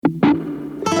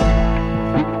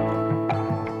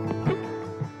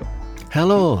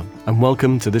Hello, and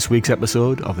welcome to this week's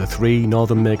episode of the Three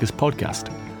Northern Makers podcast.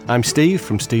 I'm Steve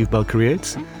from Steve Bell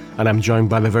Creates, and I'm joined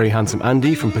by the very handsome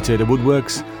Andy from Potato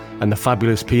Woodworks and the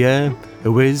fabulous Pierre,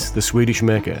 who is the Swedish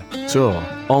maker. So,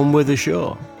 on with the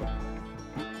show.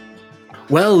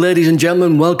 Well, ladies and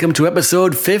gentlemen, welcome to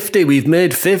episode 50. We've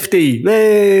made 50.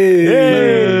 Yay!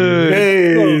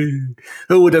 Hey!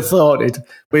 Who would have thought it?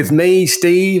 With me,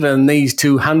 Steve, and these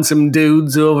two handsome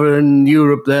dudes over in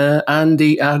Europe there,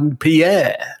 Andy and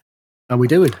Pierre. How we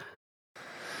doing?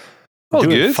 Oh,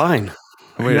 doing good. Fine.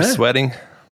 We're sweating.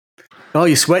 Oh,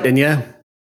 you're sweating, yeah?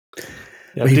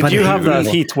 Yeah, did you have that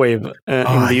heat wave in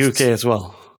the UK as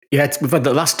well? Yeah, we've had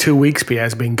the last 2 weeks, Pierre.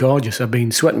 It's been gorgeous. I've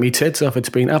been sweating my tits off. It's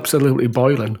been absolutely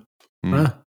boiling.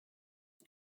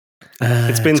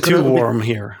 It's been too warm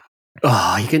here.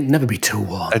 Oh, you can never be too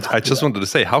warm. I just wanted to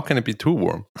say, how can it be too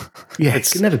warm? Yeah,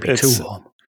 it can never be too warm.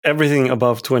 Everything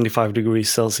above 25 degrees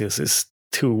Celsius is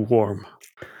too warm.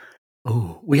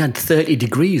 Oh, we had 30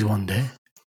 degrees one day.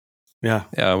 Yeah.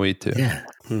 Yeah, we too. Yeah,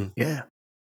 yeah.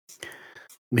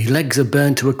 My legs are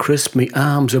burnt to a crisp. My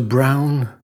arms are brown.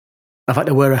 I've had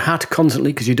to wear a hat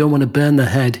constantly because you don't want to burn the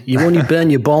head. You only burn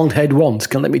your bald head once.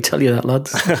 Can let me tell you that,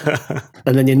 lads.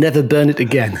 And then you never burn it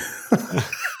again.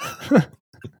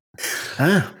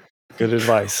 Good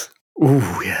advice.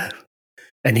 Oh, yeah.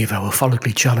 Any of our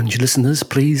follically challenged listeners,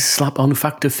 please slap on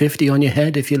factor 50 on your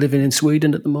head if you're living in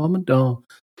Sweden at the moment or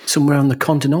somewhere on the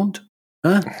continent.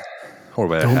 Or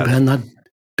wear a hat.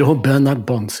 Don't burn that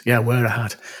buns. Yeah, wear a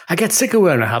hat. I get sick of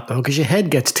wearing a hat, though, because your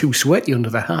head gets too sweaty under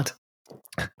the hat.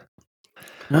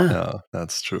 Yeah,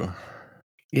 that's true.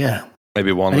 Yeah.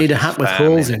 Maybe one. I need a hat with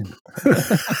holes in.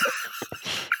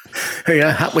 Yeah,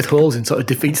 a hat with holes in sort of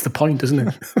defeats the point, doesn't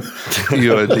it?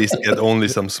 You at least get only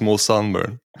some small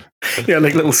sunburn. Yeah,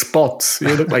 like little spots.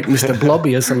 You look like Mr.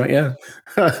 Blobby or something, yeah.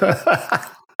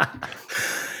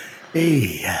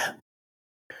 Hey.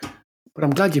 But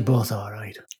I'm glad you're both all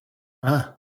right.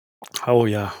 Oh,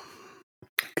 yeah.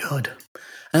 Good.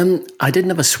 I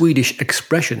didn't have a Swedish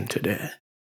expression today,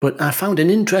 but I found an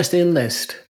interesting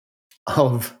list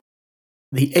of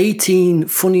the 18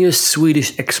 funniest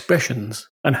Swedish expressions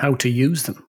and how to use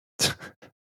them.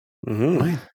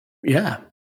 Right. Yeah.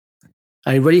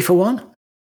 Are you ready for one?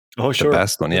 Oh, sure. The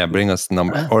best one, yeah. Bring us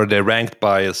number. Or are they ranked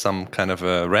by some kind of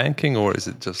a ranking, or is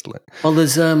it just like? Well,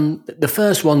 there's the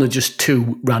first one. There's just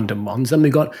two random ones. Then we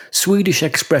got Swedish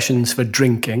expressions for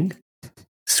drinking,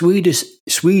 Swedish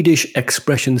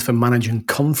expressions for managing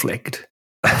conflict,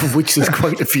 of which there's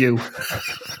quite a few.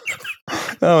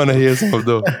 I want to hear some of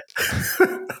those.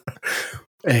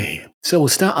 Hey, so we'll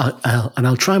start, and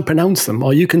I'll try and pronounce them,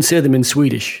 or you can say them in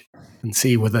Swedish and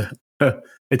see whether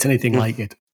it's anything like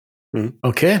it.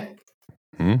 Okay?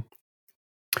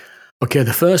 Okay,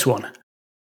 the first one.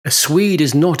 A Swede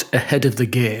is not ahead of the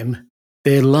game.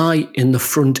 They lie in the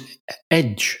front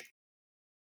edge.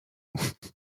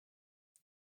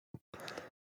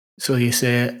 So you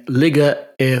say, ligga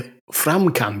i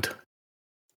framkant.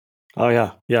 Oh,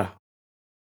 yeah.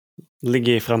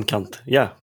 Ligga i framkant.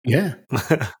 Yeah. Yeah.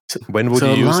 When would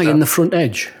you use lie that? in the front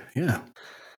edge. Yeah.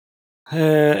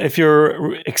 If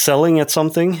you're excelling at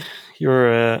something,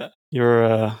 you're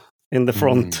in the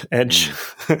front edge.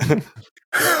 I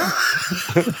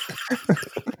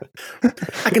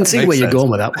can see where you're going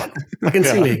with that one. I can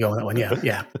see where you're going with that one,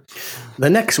 yeah.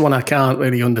 The next one I can't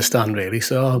really understand, really.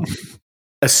 So,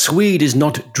 a Swede is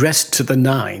not dressed to the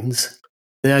nines.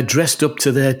 They are dressed up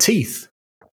to their teeth.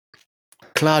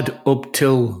 Clad up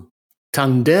till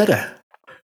tandere.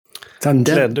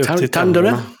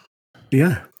 Tandere?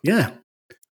 Yeah.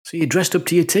 So you're dressed up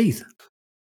to your teeth.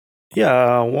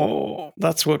 Yeah, well,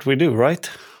 that's what we do, right?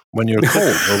 When you're cold,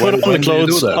 or Put on the when do you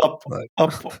do clothes that?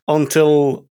 up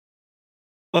until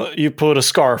you put a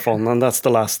scarf on, and that's the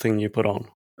last thing you put on.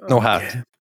 No hat.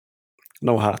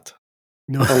 No hat.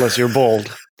 No. Unless you're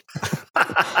bald.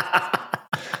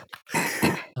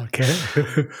 Okay.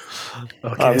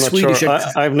 I'm not sure.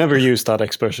 I've never used that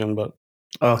expression, but...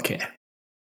 Okay.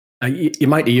 You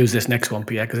might use this next one,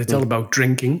 Pierre, because it's all about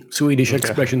drinking. Swedish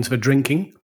expressions for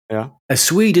drinking. Yeah. A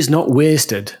Swede is not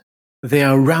wasted. They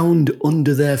are round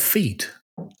under their feet.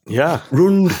 Yeah.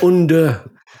 Rund under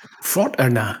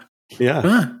fötterna.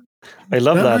 Yeah. I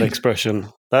love that expression.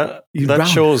 That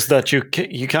shows that you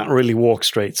can't really walk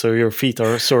straight, so your feet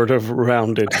are sort of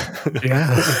rounded.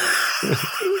 Yeah.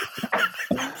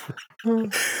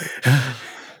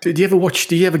 Do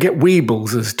you ever get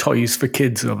Weebles as toys for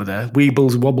kids over there?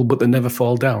 Weebles wobble, but they never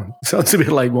fall down. Sounds a bit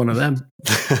like one of them.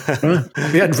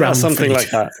 We had round something feet.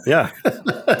 like that. Yeah.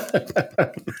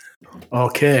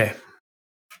 Okay.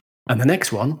 And the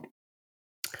next one.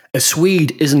 A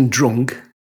Swede isn't drunk.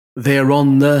 They're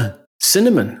on the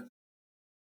cinnamon.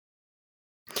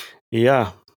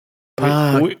 Ja.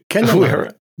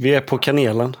 Vi är på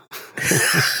kanelen.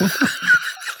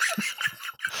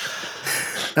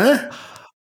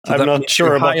 So I'm not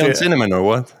sure about high on cinnamon or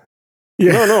what?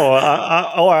 Yeah. No.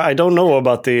 I don't know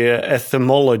about the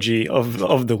etymology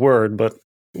of the word, but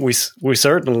we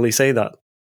certainly say that.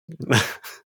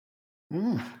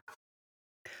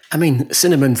 I mean,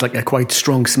 cinnamon's like a quite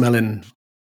strong smelling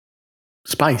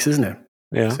spice, isn't it?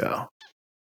 Yeah. So,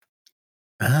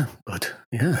 but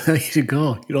yeah, there you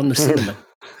go. You're on the cinnamon.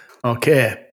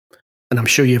 Okay. And I'm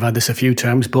sure you've had this a few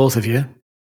times, both of you.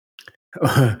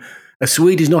 A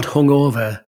Swede is not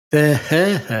hungover. Their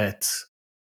hair hurts.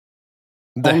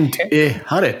 And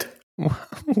har it.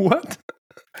 What?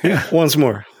 Yeah. Once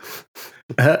more.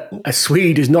 A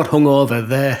Swede is not hungover.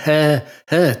 Their hair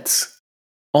hurts.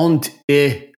 And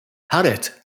har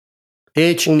it.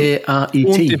 Haret. Ont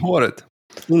i håret.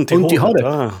 Ont i håret.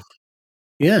 Ah.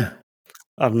 Yeah.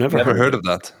 I've never heard of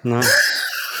that. No.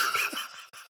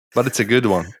 But it's a good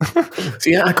one.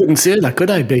 See, I couldn't say that, could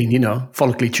I, being,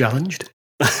 follically challenged?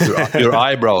 Your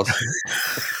eyebrows.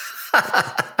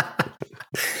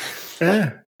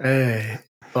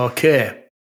 Okay.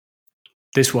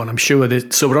 This one, I'm sure.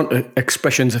 So we're on to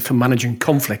expressions for managing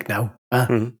conflict now.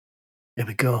 Here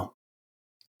we go.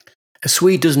 A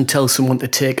Swede doesn't tell someone to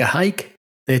take a hike.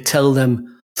 They tell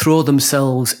them throw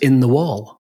themselves in the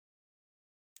wall.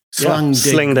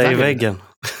 Sling dig väggen.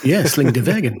 Yeah, sling dig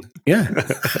väggen. Yeah.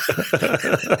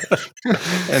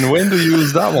 And when do you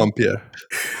use that one, Pierre?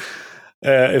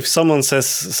 If someone says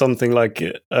something like,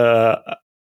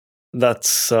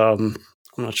 that's, I'm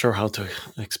not sure how to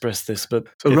express this, but...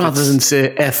 So rather than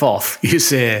say F off, you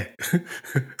say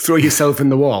throw yourself in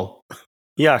the wall.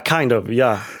 Yeah, kind of,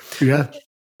 yeah. Yeah.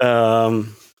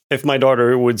 If my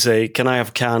daughter would say, can I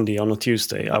have candy on a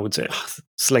Tuesday? I would say,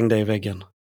 sling dig väggen.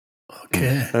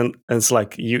 Okay. And it's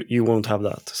like, you won't have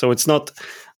that. So it's not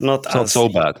so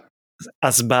bad.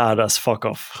 As bad as fuck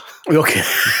off. Okay.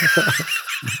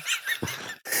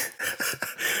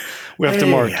 We have to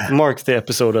mark the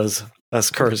episode as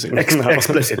cursing.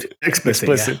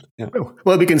 Explicit. Yeah.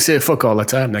 Well, we can say fuck all the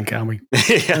time then, can't we?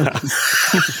 Yeah.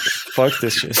 Fuck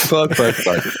this shit. Fuck.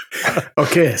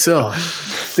 Okay, so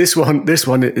this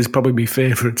one is probably my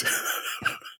favourite.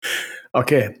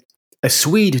 Okay. A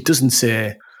Swede doesn't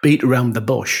say beat around the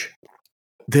bush.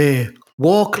 They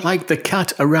walk like the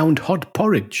cat around hot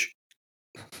porridge.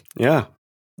 Yeah.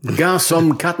 Ga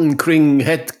som katten kring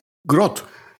het grot.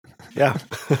 Yeah.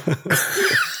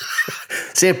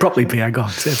 Say it properly, Pierre. Go on,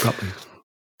 say it properly.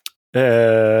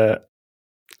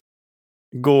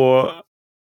 Go.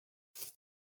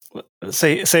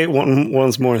 Say it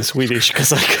once more in Swedish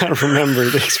because I can't remember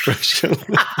the expression.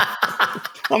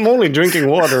 I'm only drinking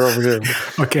water over here.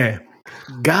 Okay.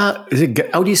 How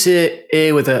do you say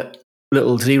A with a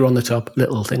little zero on the top?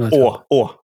 Little thing on the top.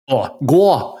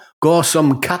 Gå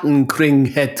som katten kring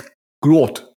het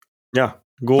grot. Yeah.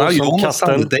 Gå you som almost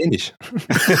katten. sound Danish.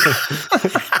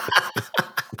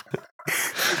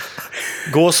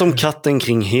 Gå som katten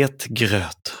kring het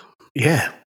gröt.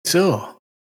 Yeah. So,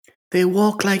 they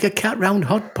walk like a cat round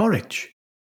hot porridge.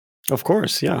 Of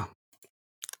course, yeah.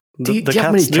 Do you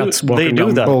have many cats walking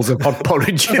around bowls of hot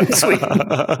porridge in Sweden?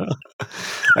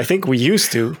 I think we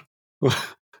used to.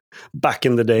 Back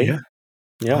in the day.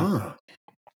 Yeah.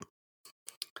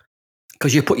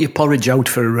 Because you put your porridge out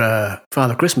for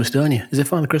Father Christmas, don't you? Is it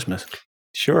Father Christmas?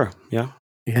 Sure, yeah.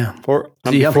 Yeah. For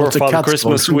Father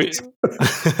Christmas,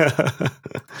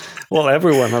 well,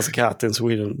 everyone has a cat in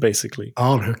Sweden, basically.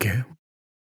 Oh, okay.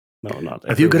 No, not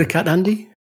Have you got a cat,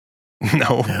 Andy?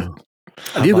 No.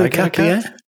 Have you got a cat,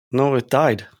 Pierre? No, it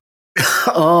died.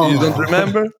 Oh. You don't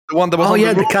remember? The one that was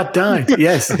on the cat died.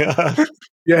 Yes.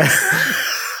 Yeah.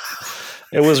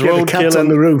 It was roadkill on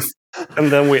the roof.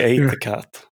 And then we ate the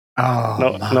cat.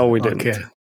 Oh, no, we didn't.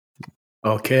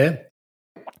 Okay.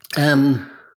 You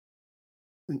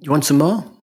want some more?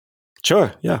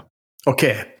 Sure, yeah.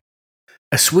 Okay.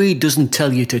 A Swede doesn't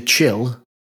tell you to chill.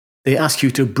 They ask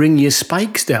you to bring your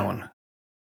spikes down.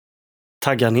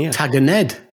 Tagga ner. Tagga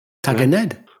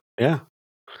ned. Yeah.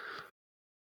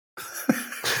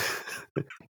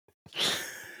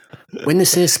 When they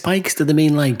say spikes, do they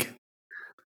mean like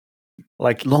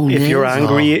long if nails? You're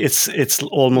angry, it's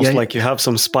almost like you have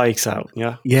some spikes out.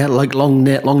 Yeah. Yeah, like long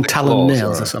talon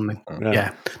nails or something.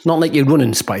 Yeah. Not like you're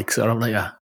running spikes or like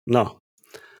that. No.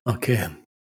 Okay.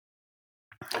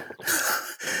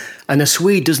 And a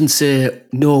Swede doesn't say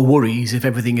no worries if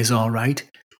everything is all right.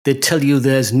 They tell you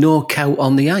there's no cow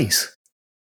on the ice.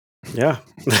 Yeah.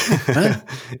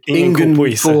 Ingen ko på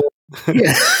isen.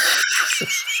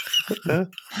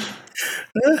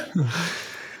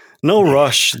 No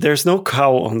rush. There's no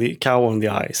cow on the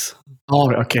ice.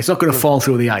 Oh, okay. It's not going to fall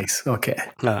through the ice. Okay.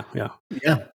 Yeah.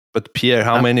 But Pierre,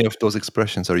 how many of those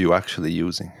expressions are you actually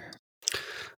using?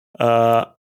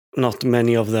 Not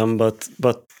many of them, but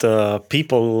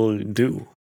people do.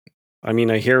 I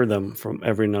mean, I hear them from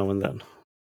every now and then.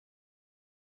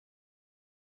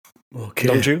 Okay.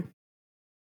 Don't you?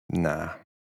 Nah.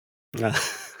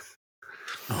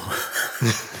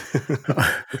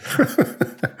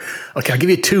 Okay, I'll give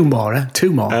you two more.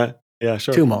 Two more. Yeah,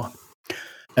 sure. Two more.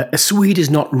 A Swede is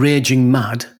not raging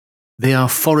mad. They are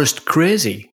forest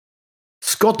crazy.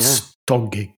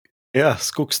 Skogstokig. Yeah,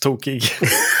 skogstokig.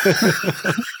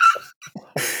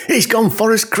 He's gone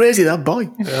forest crazy, that boy.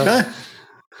 Yeah.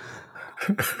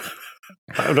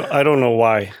 I don't know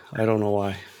why.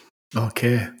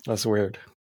 Okay. That's weird.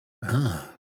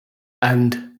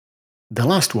 And the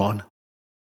last one.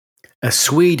 A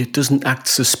Swede doesn't act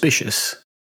suspicious.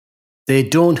 They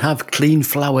don't have clean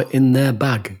flour in their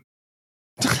bag.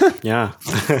 Yeah.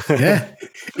 Yeah.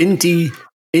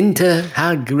 Inte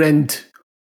hag rent.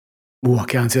 I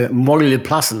can't say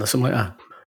Molleplassen or something like that.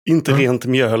 Inte rent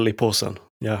mjöl I påsen.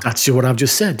 Yeah. That's what I've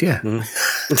just said, yeah.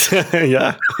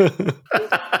 Yeah.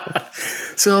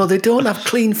 So they don't have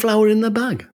clean flour in their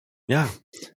bag. Yeah.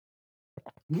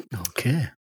 Okay.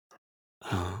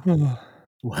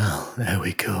 Well, there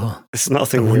we go. There's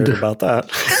nothing weird about that.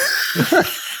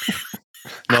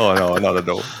 No, not at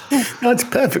all. That's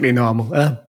perfectly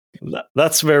normal.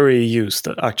 That's very used,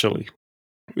 actually.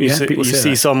 You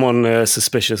see someone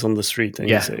suspicious on the street, and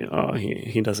you say, "Oh,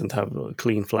 he doesn't have a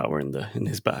clean flour in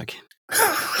his bag."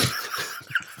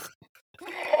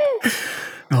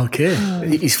 Okay,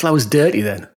 his flour's dirty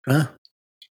then, huh?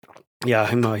 Yeah,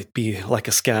 he might be like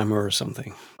a scammer or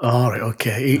something. All right,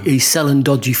 okay. He's selling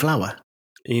dodgy flour.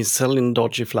 He's selling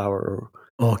dodgy flour,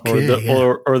 okay,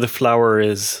 or the flour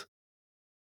is.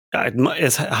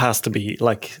 It has to be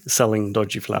like selling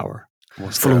dodgy flour.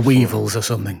 Full of weevils or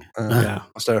something. Yeah.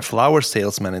 Was there a flower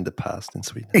salesman in the past in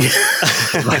Sweden?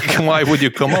 Like, why would you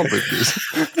come up with this?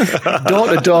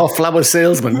 Door-to-door flower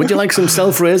salesman. Would you like some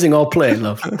self-raising or plain,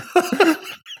 love?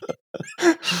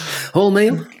 Whole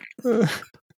meal?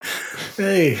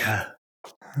 Hey.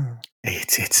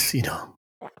 It's,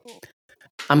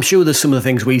 I'm sure there's some of the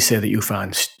things we say that you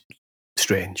find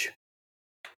strange.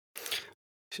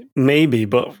 Maybe,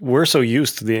 but we're so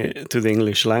used to the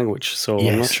English language, so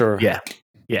I'm not sure. Yeah.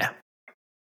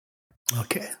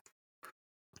 Okay.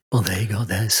 Well, there you go.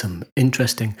 There's some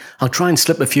interesting. I'll try and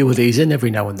slip a few of these in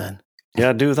every now and then.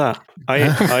 Yeah, do that.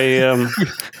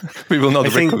 We will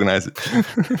not recognize it.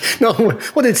 No,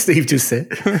 what did Steve just say?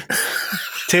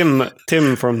 Tim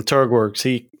from Turgworks,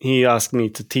 he asked me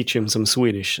to teach him some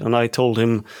Swedish, and I told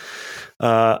him,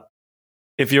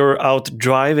 if you're out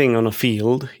driving on a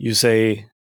field, you say,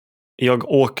 "Jag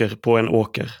åker på en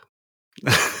åker."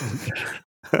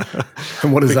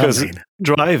 And what does that mean?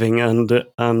 Driving and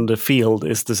the field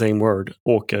is the same word,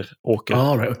 åker.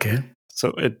 Oh, right, okay.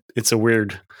 So it's a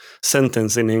weird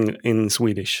sentence in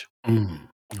Swedish. Okay.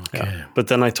 Yeah. But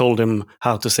then I told him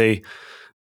how to say.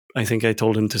 I think I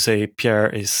told him to say Pierre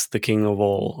is the king of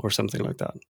all, or something like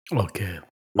that. Okay.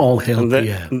 All hail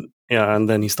Pierre. Yeah, and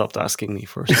then he stopped asking me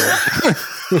for a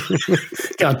story.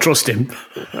 Can't trust him.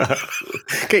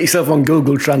 Get yourself on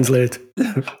Google Translate,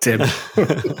 Tim.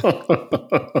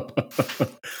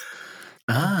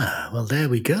 Well, there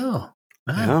we go.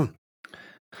 Yeah.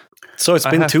 So it's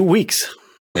been 2 weeks.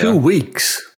 2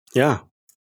 weeks? Yeah.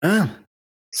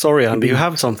 Sorry, Andy, you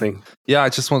have something. Yeah, I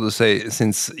just wanted to say,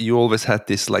 since you always had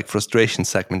this like frustration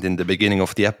segment in the beginning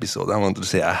of the episode, I wanted to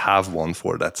say I have one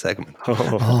for that segment.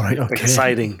 All right, okay.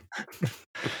 Exciting.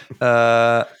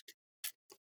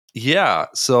 Yeah,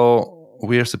 so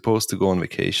we're supposed to go on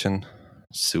vacation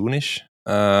soonish,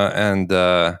 and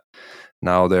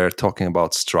now they're talking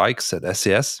about strikes at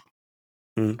SES.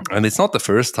 And it's not the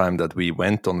first time that we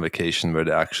went on vacation where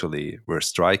they actually were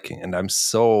striking, and I'm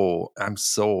so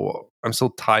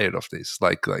tired of this.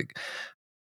 Like,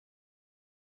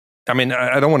 I mean,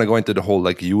 I don't want to go into the whole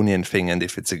like union thing and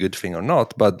if it's a good thing or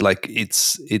not, but like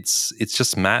it's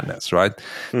just madness, right?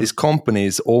 This company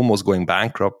is almost going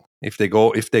bankrupt. If they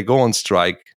go on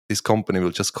strike, this company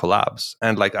will just collapse.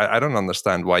 And like, I don't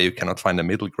understand why you cannot find a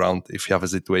middle ground if you have a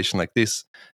situation like this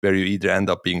where you either end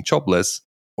up being jobless,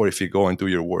 or if you go and do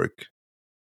your work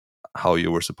how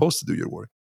you were supposed to do your work.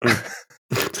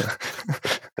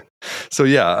 So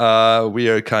yeah, we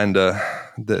are kind of,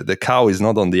 the cow is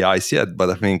not on the ice yet, but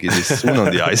I think it is soon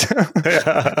on the ice.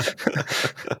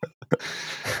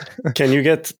 Can you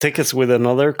get tickets with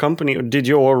another company, or did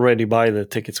you already buy the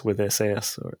tickets with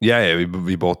SAS? Or? Yeah,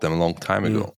 we bought them a long time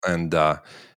ago. And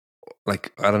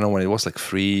like I don't know when it was, like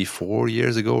 3-4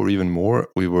 years ago or even more.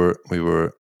 We were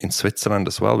in Switzerland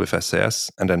as well with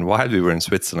SAS, and then while we were in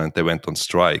Switzerland, they went on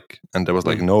strike, and there was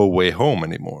like no way home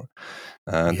anymore.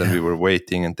 And then we were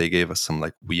waiting, and they gave us some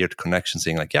like weird connection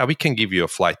saying like, yeah, we can give you a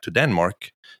flight to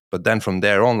Denmark, but then from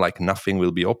there on, like nothing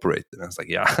will be operated. And I was like,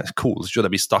 yeah, cool. Should I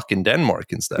be stuck in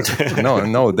Denmark instead?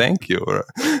 no, thank you.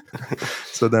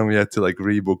 So then we had to like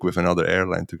rebook with another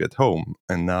airline to get home.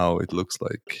 And now it looks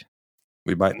like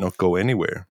we might not go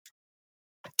anywhere.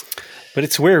 But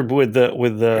it's weird with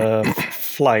the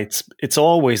flights. It's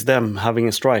always them having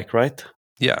a strike, right?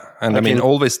 Yeah. And I mean,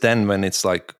 always then when it's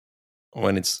like,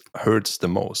 when it hurts the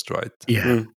most, right?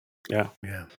 Yeah. Yeah.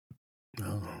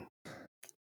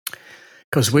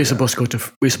 Because we're supposed to go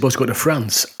to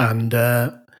France, and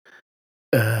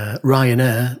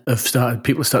Ryanair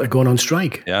people started going on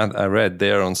strike. Yeah, I read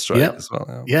they're on strike as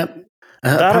well. Yeah.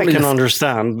 That I can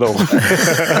understand, though.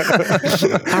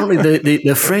 Apparently,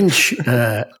 the French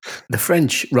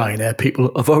Ryanair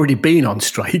people have already been on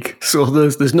strike, so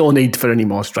there's no need for any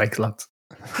more strikes, lads.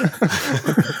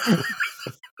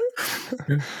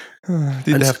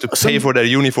 Did they have to pay for their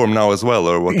uniform now as well,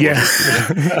 or what? Yeah,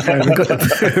 we've got to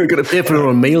pay for our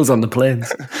own meals on the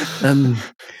planes.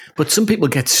 But some people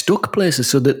get stuck places,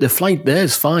 so that the flight there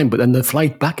is fine, but then the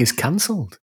flight back is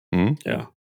cancelled. Yeah.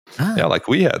 Yeah, like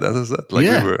we had. We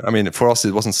were. I mean, for us,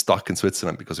 it wasn't stuck in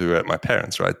Switzerland because we were at my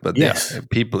parents, right? But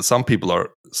some people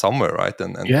are somewhere, right,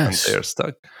 and they're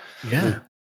stuck. Yeah.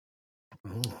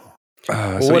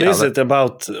 What is it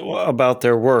about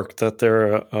their work that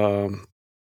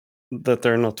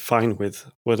they're not fine with?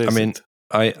 What is it?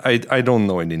 I don't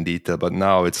know it in detail, but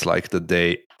now it's like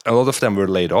a lot of them were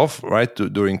laid off, right,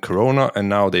 during Corona, and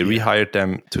now they rehired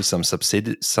them to some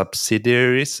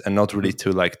subsidiaries and not really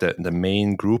to like the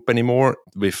main group anymore,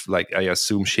 with like, I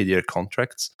assume, shittier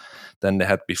contracts than they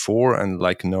had before, and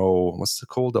like what's it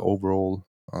called, the overall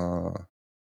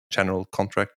general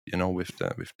contract, with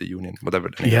the union,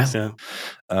 whatever the name is.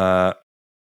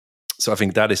 So I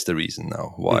think that is the reason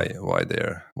now why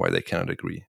they cannot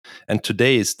agree. And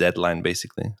today is deadline,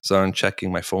 basically. So I'm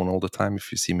checking my phone all the time.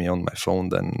 If you see me on my phone,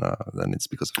 then it's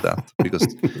because of that. Because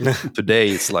today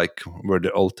it's like where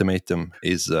the ultimatum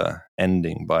is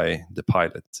ending by the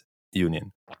pilot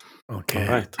union. Okay.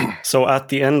 All right. So at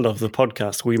the end of the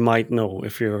podcast, we might know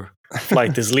if your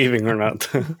flight is leaving or not.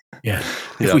 Yeah.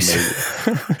 If we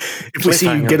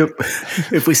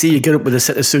see you get up with a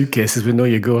set of suitcases, we know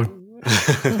you're going.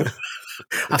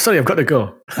 I'm sorry, I've got to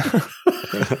go.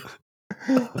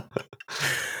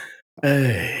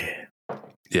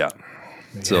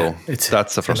 So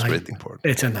that's a frustrating part.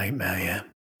 It's a nightmare,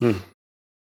 and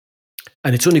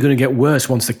it's only going to get worse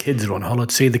once the kids are on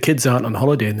holiday. See, the kids aren't on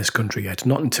holiday in this country yet.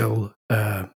 Not until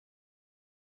the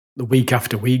week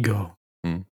after we go.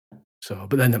 So,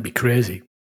 but then that'd be crazy.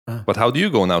 But how do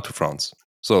you go now to France?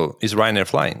 So is Ryanair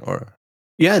flying, or?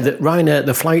 Yeah, Ryanair,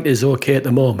 the flight is okay at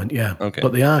the moment, yeah. Okay.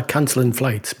 But they are cancelling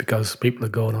flights because people are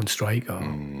going on strike or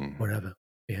whatever,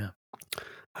 yeah.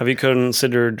 Have you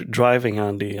considered driving,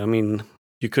 Andy? I mean,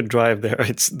 you could drive there.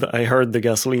 I heard the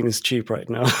gasoline is cheap right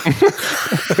now.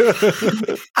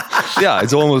 Yeah,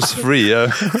 it's almost free,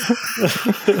 yeah.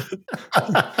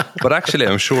 But actually,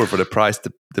 I'm sure for the price,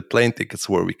 the plane tickets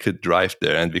were, we could drive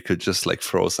there and we could just like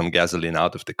throw some gasoline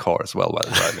out of the car as well while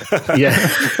driving. Yeah.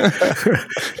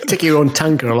 Take your own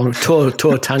tanker along, tow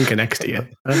a tanker next to you.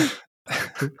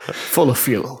 Full of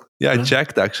fuel. Yeah, I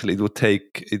checked actually. It would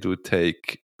take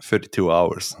 32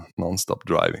 hours non-stop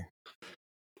driving.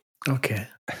 Okay.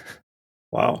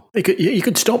 Wow. You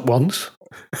could stop once.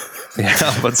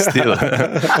 Yeah, but still,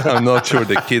 I'm not sure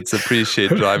the kids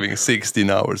appreciate driving 16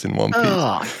 hours in one piece.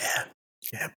 Oh,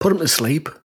 yeah. Put them to sleep.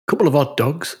 A couple of hot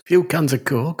dogs. A few cans of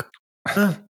Coke.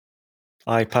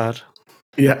 iPad.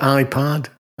 Yeah, iPad.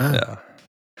 Yeah.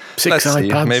 6 Let's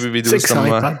iPads. See. Maybe we do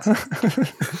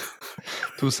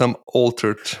some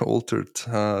altered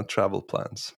travel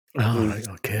plans. Oh, right,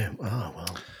 okay. Oh,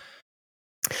 well.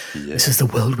 Yeah. This is the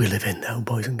world we live in now,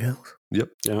 boys and girls. Yep.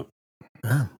 Yeah.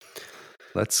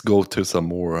 Let's go to some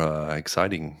more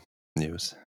exciting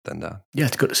news than that. Yeah,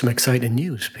 let's go to some exciting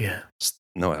news, Pierre.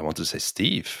 No, I want to say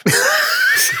Steve.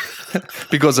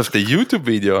 Because of the YouTube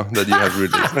video that you have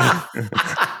released.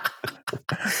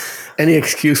 Any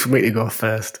excuse for me to go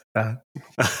first.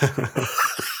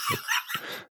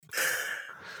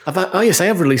 Yes, I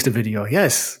have released a video.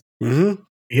 Yes. Mm-hmm.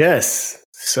 Yes.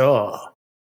 So,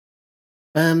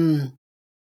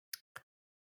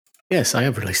 yes, I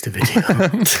have released a video.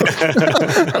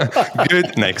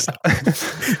 Good. Next.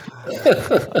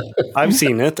 I've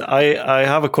seen it. I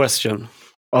have a question.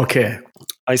 Okay.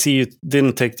 I see you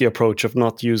didn't take the approach of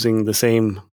not using the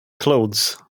same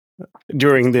clothes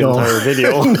during the entire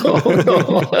video.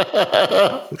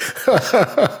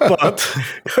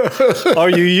 But are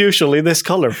you usually this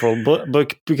colorful? But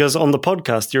because on the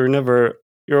podcast,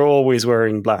 you're always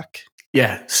wearing black.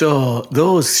 Yeah, so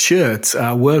those shirts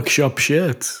are workshop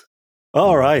shirts.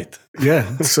 All right.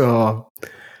 Yeah, so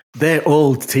they're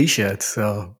old T-shirts,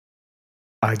 so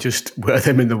I just wear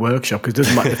them in the workshop because it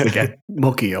doesn't matter if they get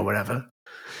mucky or whatever.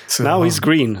 So now he's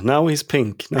green. Now he's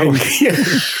pink. Now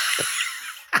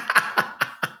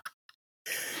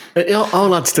It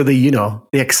all adds to the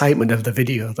excitement of the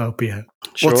video, though, Pierre.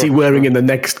 Sure, what's he wearing in the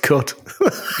next cut?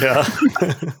 Yeah.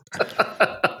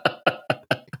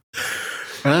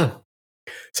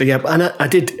 So yeah, and I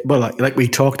did, well, like we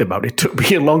talked about, it took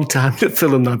me a long time to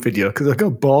film that video because I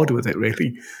got bored with it,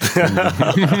 really.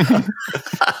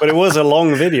 But it was a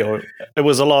long video. It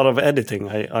was a lot of editing,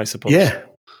 I suppose. Yeah,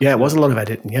 it was a lot of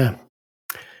editing, yeah.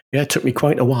 Yeah, it took me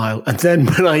quite a while. And then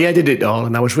when I edited it all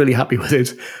and I was really happy with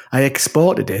it, I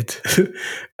exported it.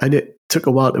 And it took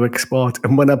a while to export.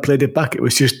 And when I played it back, it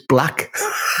was just black.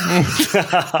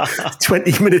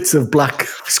 20 minutes of black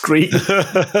screen.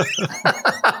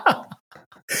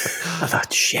 I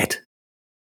thought, shit.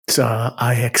 So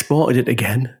I exported it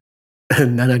again.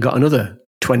 And then I got another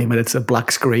 20 minutes of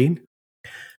black screen.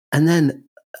 And then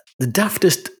the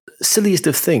daftest, silliest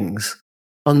of things,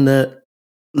 on the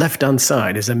left-hand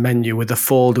side is a menu with a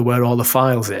folder where all the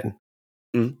files in.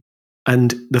 Mm.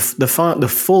 And the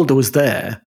folder was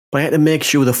there, but I had to make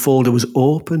sure the folder was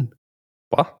open.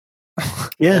 What?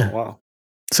 Yeah. Oh, wow.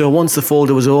 So once the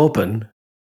folder was open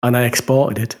and I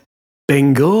exported it,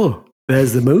 bingo,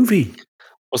 there's the movie.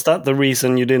 Was that the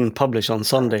reason you didn't publish on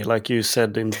Sunday, like you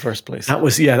said in the first place? That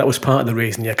was part of the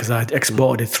reason, yeah, because I'd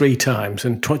exported it 3 times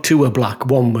and 2 were black,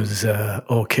 1 was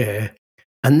okay.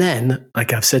 And then,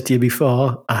 like I've said to you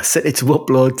before, I set it to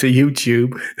upload to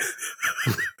YouTube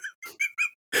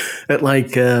at like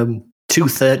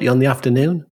 2:30 on the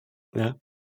afternoon. Yeah.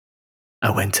 I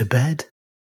went to bed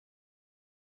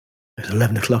at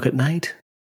 11 o'clock at night.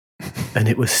 And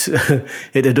it was,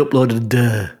 it had uploaded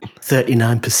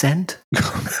 39%.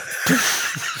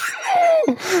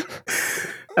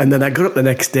 And then I got up the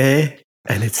next day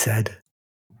and it said,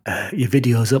 your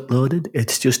video's uploaded.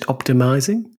 It's just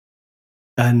optimizing.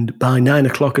 And by 9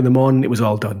 o'clock in the morning, it was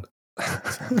all done.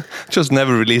 Just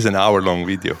never release an hour-long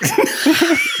video.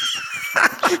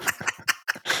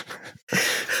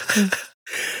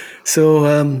 So,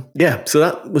 so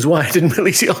that was why I didn't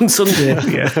release it on Sunday.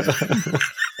 Yeah.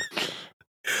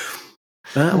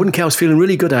 I wouldn't care. I was feeling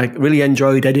really good. I really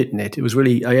enjoyed editing it.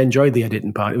 I enjoyed the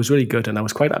editing part. It was really good and I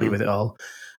was quite happy with it all.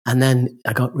 And then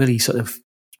I got really sort of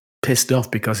pissed off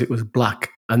because it was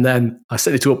black. And then I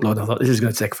set it to upload and I thought, this is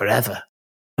going to take forever.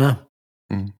 And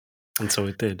so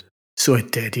it did. So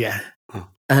it did, yeah. Oh.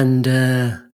 And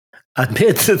I'd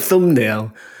made the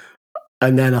thumbnail.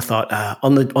 And then I thought,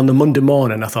 on the Monday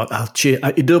morning, I thought, it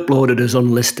uploaded as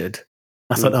unlisted.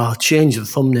 I thought, I'll change the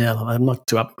thumbnail. I'm not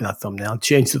too happy with that thumbnail. I'll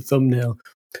change the thumbnail.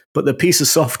 But the piece of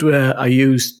software I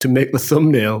used to make the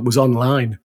thumbnail was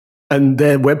online. And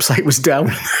their website was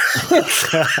down.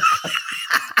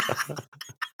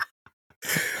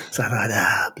 So I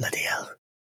thought, bloody hell.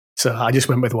 So I just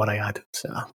went with what I had.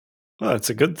 So, well, it's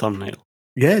a good thumbnail.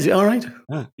 Yeah, is it all right?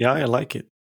 Yeah, I like it.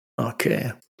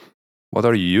 Okay. What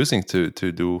are you using to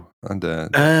do the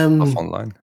stuff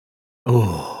online?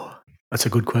 Oh, that's a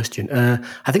good question.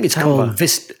 I think it's called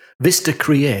Vista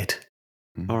Create.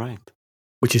 All right.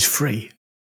 Which is free.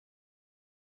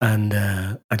 And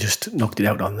I just knocked it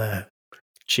out on there.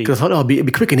 Because I thought, it'd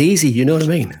be quick and easy, you know what I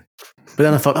mean? But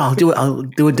then I thought, I'll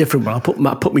do a different one.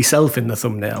 I'll put myself in the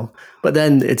thumbnail. But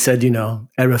then it said,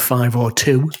 error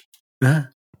 502,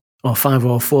 or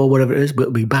 504, whatever it is, but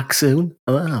it'll be back soon.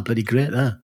 Oh, bloody great,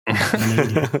 You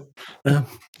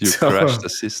crashed the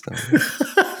system.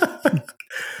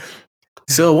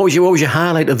 So what was your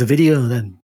highlight of the video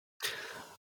then?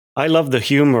 I love the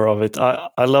humor of it.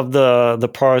 I love the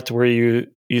part where you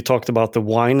talked about the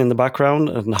wine in the background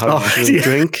and how you should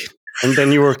drink. And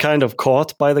then you were kind of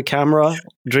caught by the camera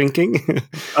drinking.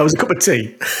 I was a cup of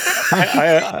tea.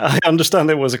 I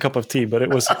understand it was a cup of tea, but it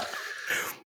was.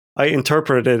 I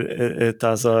interpreted it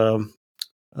as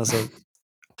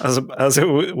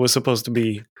it was supposed to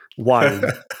be wine.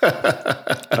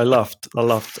 I laughed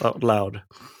out loud.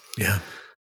 Yeah.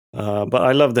 But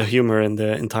I love the humor in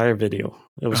the entire video.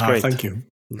 It was great. Thank you.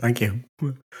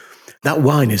 That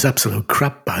wine is absolute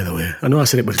crap, by the way. I know I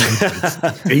said it was good, but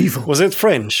it's evil. Was it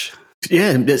French?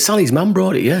 Yeah, Sally's mum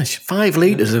brought it, yeah. 5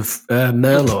 litres of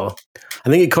Merlot. I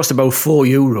think it cost about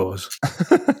 €4.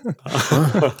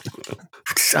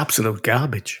 It's absolute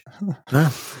garbage.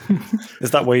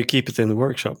 Is that why you keep it in the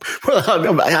workshop? Well,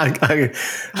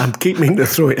 I'm keeping to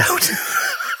throw it out.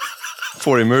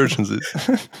 For emergencies.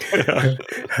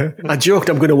 I joked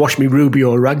I'm going to wash my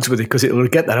Rubio rags with it because it'll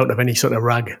get that out of any sort of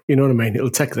rag. You know what I mean?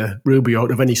 It'll take the Rubio out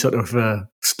of any sort of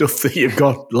stuff that you've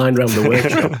got lying around the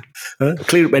workshop.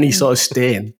 Clear up any sort of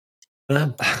stain.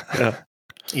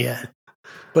 Yeah.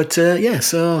 But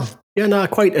I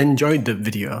quite enjoyed the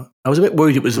video. I was a bit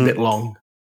worried it was a bit long,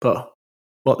 but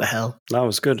what the hell? That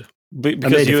was good.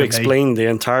 Because you explained the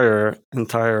entire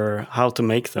how to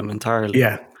make them entirely.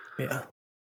 Yeah.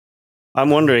 I'm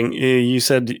wondering, you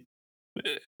said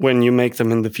when you make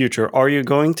them in the future, are you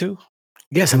going to?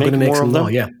 Yes, I'm going to make some more,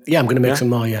 yeah. Yeah, I'm going to make some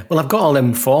more, yeah. Well, I've got all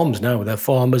them forms now, the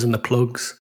formers and the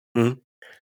plugs. Mm-hmm.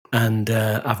 And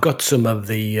I've got some of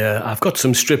the, I've got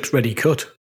some strips ready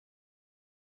cut.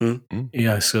 Mm-hmm.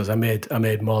 Yeah, so I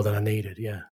made more than I needed,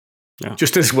 yeah.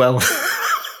 Just as well.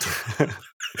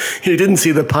 You didn't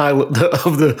see the pile of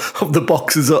the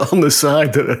boxes on the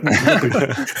side.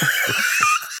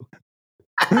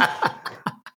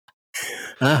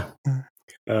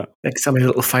 Next time I have a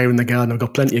little fire in the garden, I've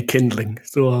got plenty of kindling.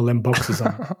 Throw all them boxes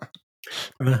on.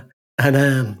 So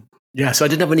I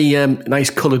didn't have any nice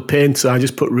coloured paint, so I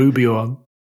just put Rubio on.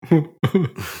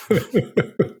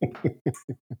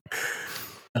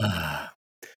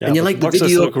 And you like the boxes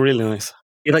video? Look really nice.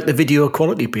 You like the video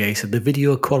quality, PA said. The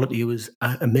video quality was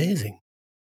amazing.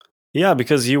 Yeah,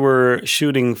 because you were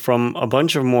shooting from a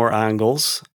bunch of more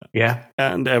angles. Yeah.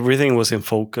 And everything was in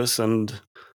focus. And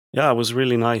it was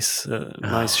really nice.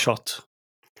 Nice shot.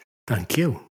 Thank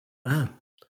you. I'm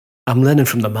learning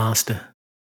from the master.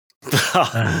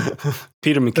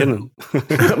 Peter McKinnon.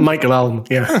 Michael Allen,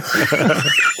 yeah.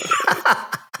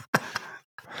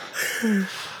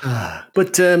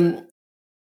 But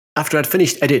after I'd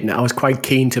finished editing it, I was quite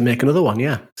keen to make another one,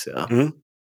 yeah. So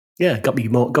got me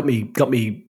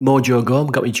mojo going,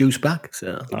 got me juice back.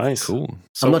 So nice. Cool.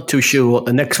 So, I'm not too sure what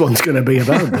the next one's going to be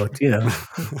about, but you know.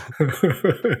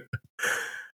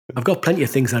 I've got plenty of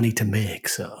things I need to make,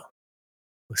 so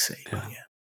we'll see. Yeah.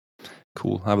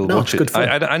 Cool. I will watch it.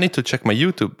 I need to check my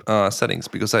YouTube settings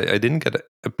because I didn't get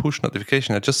a push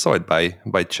notification. I just saw it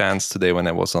by chance today when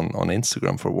I was on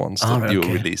Instagram for once that you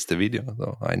released the video.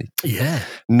 So I need to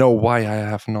know why I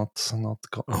have not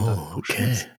gotten that push.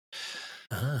 Okay.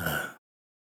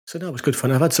 So that was good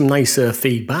fun. I've had some nice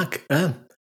feedback.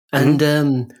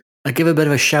 And I give a bit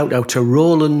of a shout out to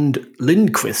Roland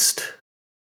Lindquist.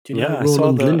 Do you know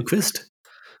Roland Lindquist?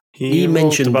 He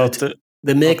mentioned about that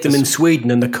they make them in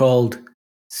Sweden and they're called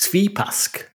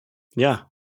Svipask. Yeah.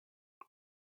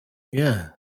 Yeah.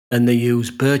 And they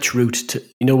use birch root to,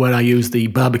 where I use the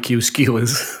barbecue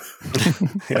skewers?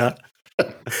 Yeah.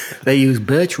 They use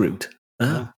birch root.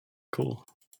 Cool.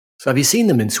 So have you seen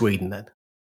them in Sweden then?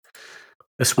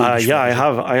 I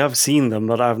have seen them,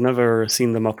 but I've never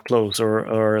seen them up close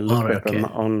or looked at them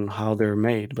on how they're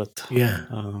made. But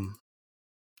I'm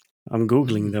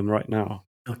Googling them right now.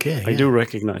 Okay, I do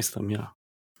recognize them, yeah.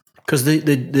 Because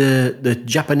the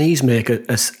Japanese make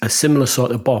a similar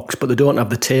sort of box, but they don't have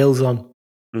the tails on.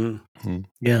 Mm-hmm.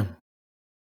 Yeah,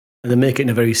 and they make it in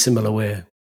a very similar way.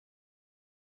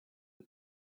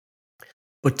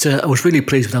 But I was really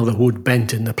pleased with how the wood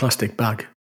bent in the plastic bag.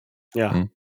 Yeah.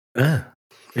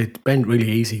 It bent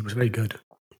really easy. It was very good.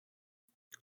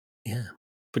 Yeah.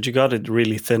 But you got it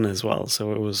really thin as well,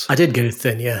 so it was... I did get it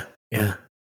thin, yeah.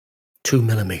 2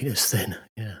 millimeters thin,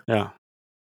 yeah. Yeah.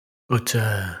 But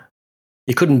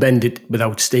you couldn't bend it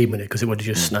without steaming it because it would have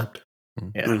just snapped.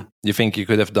 Yeah. You think you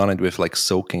could have done it with like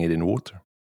soaking it in water?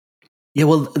 Yeah,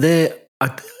 well, the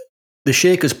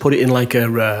shakers put it in like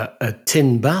a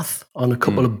tin bath on a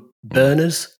couple of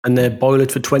burners and they boil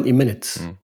it for 20 minutes.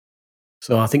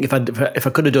 So I think if I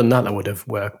could have done that, that would have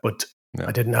worked. But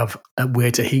I didn't have a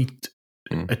way to heat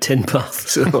a tin bath.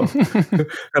 So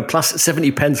a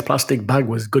 70 pence plastic bag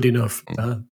was good enough.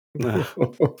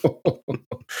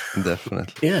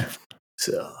 Definitely. Yeah.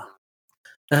 So,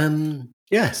 so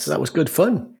that was good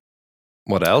fun.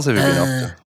 What else have you been up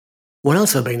to? What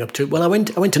else have I been up to? Well, I went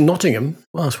to Nottingham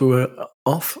whilst we were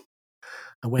off.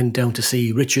 I went down to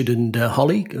see Richard and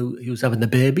Holly, who was having the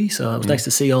baby. So it was nice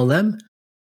to see all them.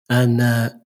 And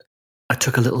I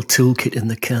took a little toolkit in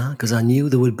the car because I knew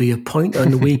there would be a point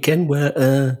on the weekend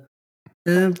where,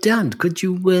 Dan, could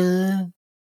you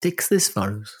fix this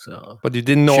for us? So, but you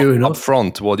didn't know up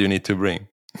front what you need to bring.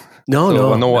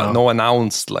 No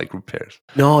announced like repairs.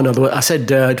 No. I said,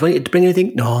 do I need to bring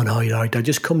anything? No, you're right. I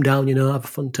just come down, have a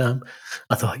fun time.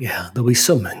 I thought, there'll be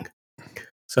something.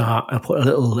 So I put a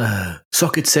little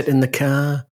socket set in the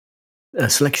car, a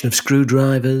selection of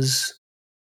screwdrivers,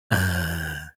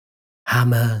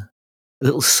 hammer, a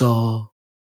little saw,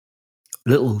 a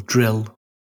little drill,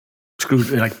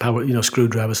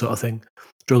 screwdriver sort of thing,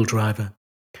 drill driver.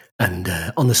 And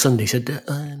on the Sunday, he said,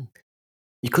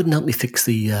 you couldn't help me fix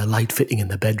the light fitting in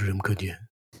the bedroom, could you?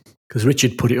 Because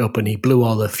Richard put it up and he blew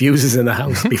all the fuses in the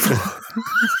house before.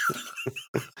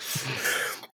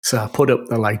 So I put up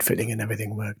the light fitting and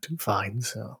everything worked fine.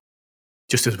 So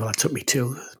just as well, I took me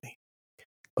tools with me.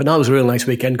 But no, it was a real nice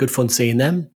weekend. Good fun seeing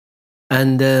them.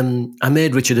 And I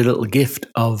made Richard a little gift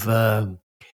of...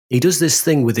 he does this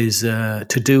thing with his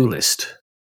to-do list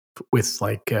with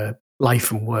like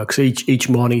life and work. So each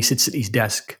morning he sits at his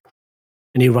desk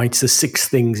and he writes the 6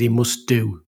 things he must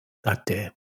do that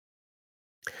day.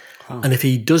 Oh. And if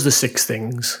he does the 6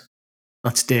 things,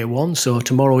 that's day 1. So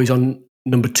tomorrow he's on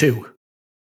number 2.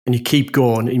 And you keep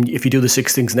going. And if you do the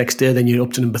 6 things next day, then you're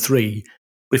up to number 3.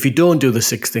 But if you don't do the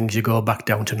 6 things, you go back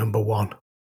down to number 1.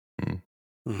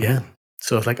 Mm-hmm. Yeah.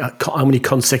 So it's like, how many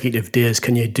consecutive days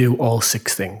can you do all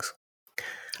 6 things?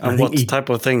 And what type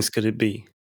of things could it be?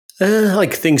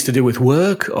 Like things to do with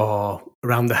work or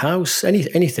around the house,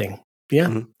 anything. Yeah.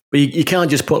 Mm-hmm. But you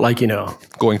can't just put like,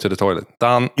 going to the toilet.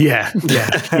 Done. Yeah.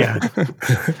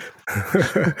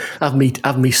 have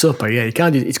me supper. Yeah. You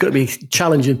can't. It's got to be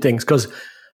challenging things because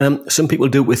some people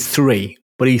do it with 3,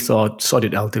 but he thought, sod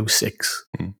it, I'll do 6.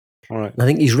 Mm. All right. And I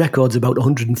think his record's about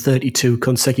 132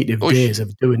 consecutive days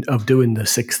of doing the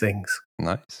 6 things.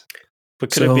 Nice.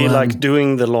 But could it be like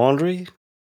doing the laundry?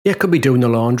 Yeah, it could be doing the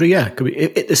laundry. Yeah, could be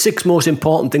the 6 most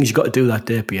important things you've got to do that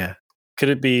day, Pierre. Could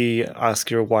it be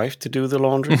ask your wife to do the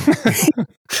laundry?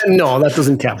 No, that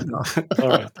doesn't count. No. All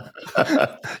right.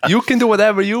 You can do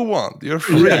whatever you want. You're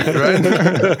free, right?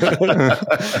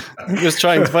 Just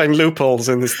trying to find loopholes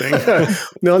in this thing.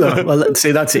 No. Well,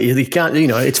 see, that's it. You can't.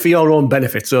 It's for your own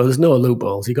benefit, so there's no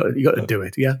loopholes. You got to do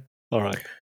it. Yeah. All right.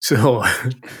 So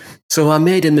I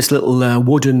made him this little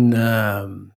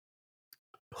wooden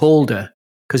holder.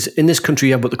 Because in this country,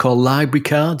 you have what they call library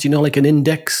cards, like an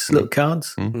index little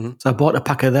cards. Mm-hmm. So I bought a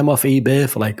pack of them off eBay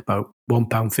for like about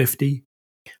 £1.50.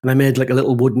 And I made like a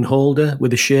little wooden holder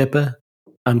with a shaper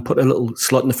and put a little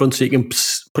slot in the front so you can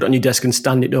put it on your desk and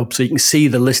stand it up so you can see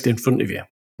the list in front of you.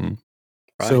 Mm.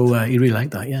 Right. So he really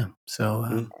liked that, yeah.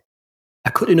 So I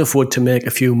cut enough wood to make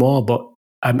a few more, but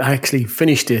I actually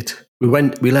finished it. We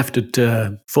left at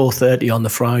 4:30 on the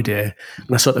Friday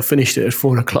and I sort of finished it at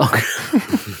 4 o'clock.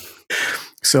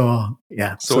 So,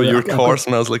 yeah. So your car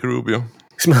smells like Rubio.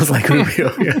 Smells like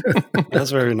Rubio, yeah. That's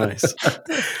very nice.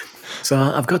 So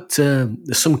I've got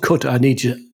some cut. I need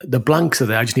the blanks are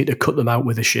there. I just need to cut them out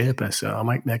with a shaper. So I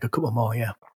might make a couple more,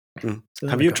 yeah. Mm. So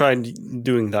have you tried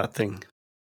doing that thing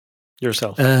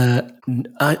yourself?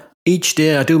 Each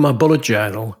day I do my bullet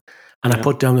journal and I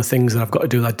put down the things that I've got to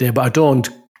do that day, but I don't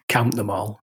count them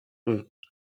all. Mm.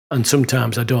 And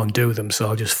sometimes I don't do them, so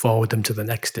I'll just forward them to the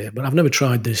next day. But I've never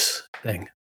tried this thing.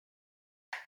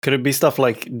 Could it be stuff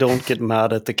like don't get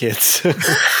mad at the kids?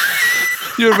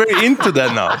 You're very into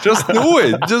that now. Just do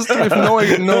it. Just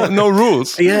with no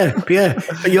rules. Yeah.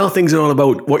 But your things are all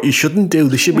about what you shouldn't do.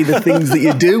 There should be the things that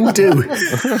you do.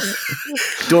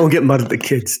 Don't get mad at the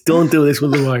kids. Don't do this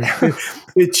with the wife.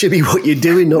 It should be what you're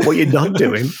doing, not what you're not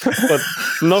doing. But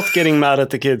not getting mad at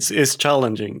the kids is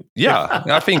challenging. Yeah,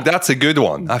 I think that's a good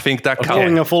one. I think that counts.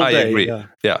 Going a full day. I agree.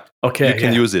 Yeah. Okay. You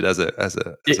can use it as a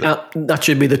that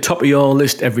should be the top of your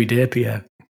list every day, Pierre.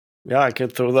 Yeah, I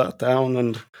could throw that down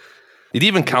and. It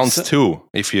even counts 2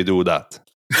 if you do that.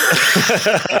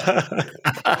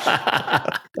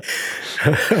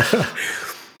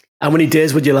 How many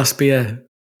days would you last, Pierre?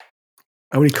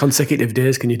 How many consecutive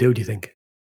days can you do you think?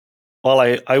 Well,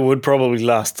 I would probably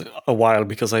last a while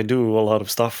because I do a lot of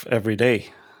stuff every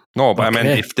day. No, but I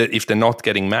meant if they're not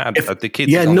getting mad at the kids.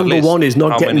 Yeah, number 1 is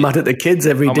not getting mad at the kids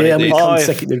every day. How many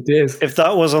consecutive days? If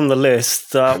that was on the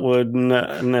list, that would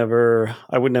never.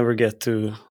 I would never get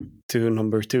to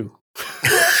number 2.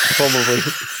 Probably.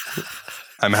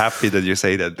 I'm happy that you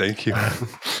say that. Thank you.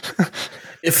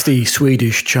 If the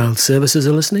Swedish Child Services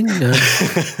are listening,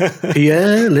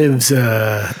 Pierre lives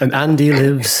and Andy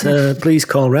lives, please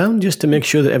call round just to make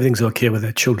sure that everything's okay with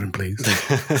their children, please.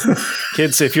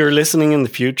 Kids, if you're listening in the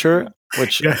future,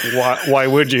 which why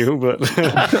would you? But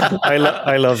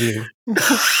I love you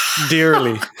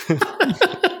dearly.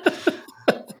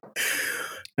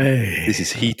 Hey. This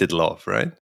is heated love,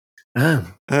 right? Do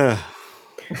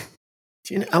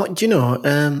you know,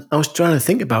 I was trying to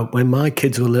think about when my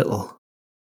kids were little.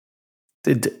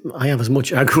 Did I have as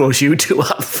much aggro as you two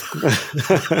have?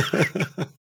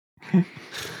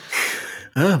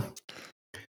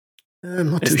 I'm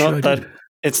not too sure.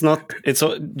 It's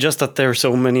just that there are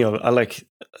so many of.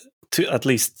 at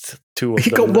least two of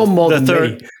You them. got one more than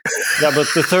me. Yeah, but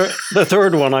the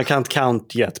third one I can't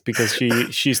count yet because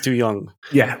she's too young.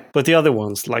 Yeah. But the other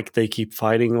ones, like they keep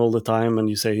fighting all the time, and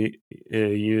you say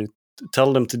you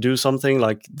tell them to do something.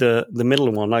 Like the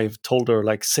middle one, I've told her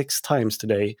like 6 times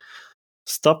today,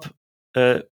 stop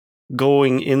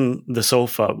going in the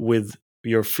sofa with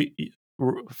your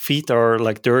feet are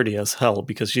like dirty as hell,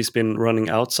 because she's been running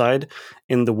outside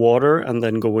in the water and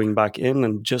then going back in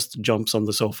and just jumps on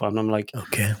the sofa. And I'm like,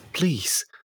 okay, please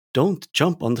don't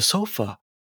jump on the sofa.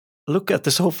 Look at the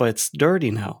sofa, it's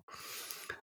dirty now.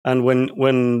 And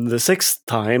when the 6th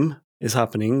time is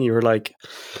happening, you're like,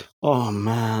 oh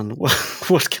man,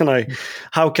 what can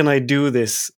how can I do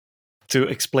this to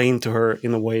explain to her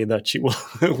in a way that she will,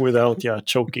 without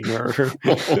choking her.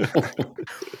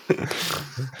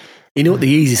 You know what the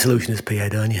easy solution is, Pierre,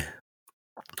 don't you?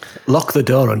 Lock the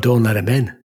door and don't let him in.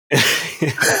 And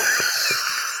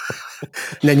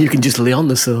then you can just lay on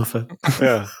the sofa.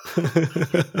 Yeah.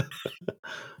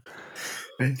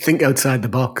 Think outside the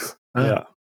box. Yeah.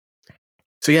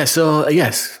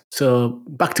 So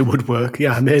back to woodwork.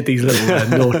 Yeah, I made these little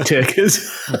note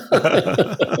takers.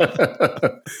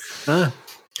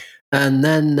 And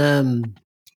then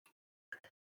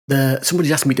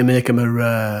somebody's asked me to make him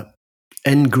a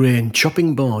end grain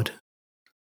chopping board.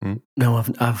 Now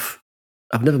I've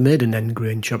never made an end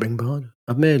grain chopping board.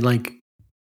 I've made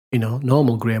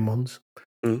normal grain ones.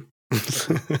 There's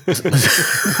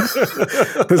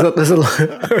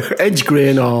a edge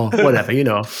grain or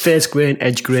whatever, face grain,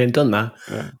 edge grain, done that,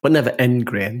 but never end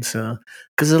grain. So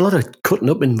because there's a lot of cutting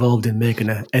up involved in making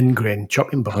an end grain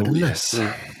chopping board. Oh yes,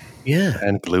 yeah,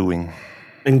 and gluing,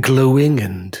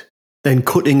 and then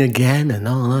cutting again, and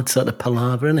all that sort of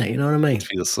palaver, in it. You know what I mean? It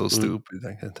feels so stupid,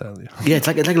 I can tell you. Yeah, it's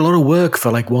like a lot of work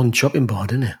for one chopping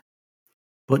board, isn't it?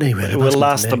 But anyway, it will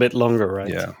last a bit longer, right?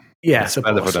 Yeah, it's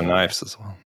better for the knives as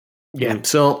well. Yeah,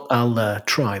 so I'll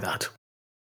try that.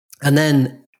 And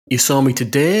then you saw me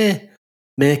today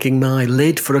making my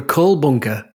lid for a coal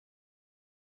bunker.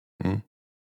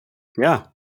 Yeah.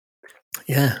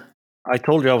 Yeah. I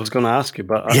told you I was going to ask you,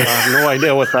 but I have no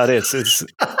idea what that is.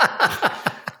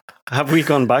 Have we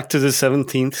gone back to the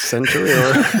 17th century?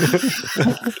 Or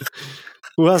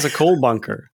who has a coal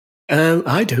bunker?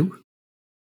 I do.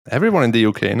 Everyone in the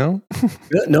UK, no?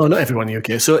 No, not everyone in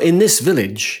the UK. So in this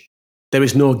village, there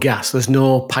is no gas. There's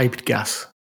no piped gas.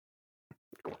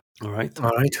 All right. So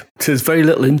there's very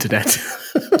little internet.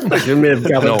 You may have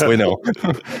gathered. No, we know.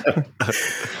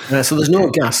 So there's no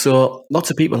gas. So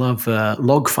lots of people have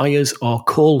log fires or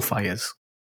coal fires.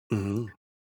 Mm-hmm.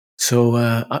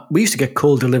 So we used to get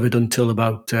coal delivered until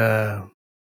about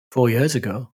 4 years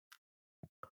ago.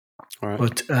 All right.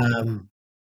 But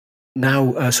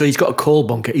now, so he's got a coal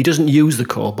bunker. He doesn't use the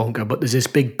coal bunker, but there's this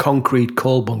big concrete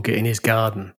coal bunker in his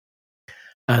garden.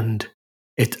 And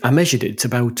I measured it. It's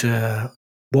about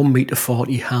 1 meter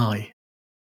 40 high,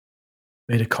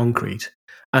 made of concrete.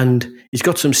 And he's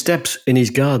got some steps in his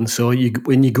garden. So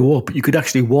when you go up, you could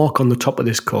actually walk on the top of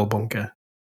this coal bunker,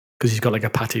 because he's got like a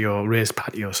patio, raised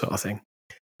patio sort of thing.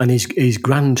 And his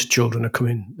grandchildren are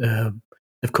coming.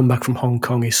 They've come back from Hong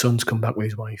Kong. His son's come back with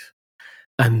his wife.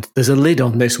 And there's a lid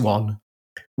on this one,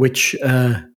 which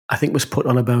I think was put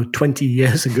on about 20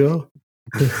 years ago,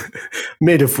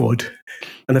 made of wood.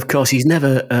 And of course, he's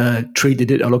never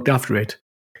treated it or looked after it.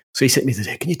 So he said to me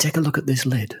today, "Can you take a look at this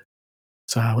lid?"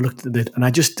 So I looked at it, and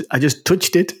I just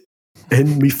touched it,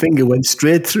 and my finger went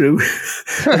straight through,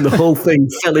 and the whole thing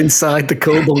fell inside the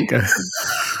coal bunker.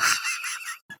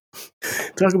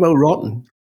 Talk about rotten.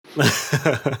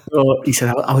 So he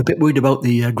said, "I'm a bit worried about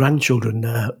the grandchildren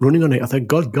running on it." I thought,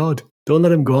 God, don't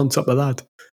let him go on top of that.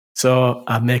 So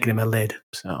I'm making him a lid.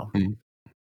 So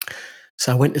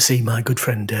I went to see my good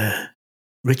friend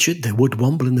Richard, the wood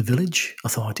womble in the village. I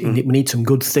thought, we need some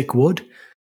good thick wood.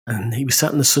 And he was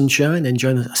sat in the sunshine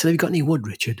enjoying it. I said, "Have you got any wood,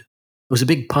 Richard?" There was a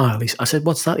big pile. I said,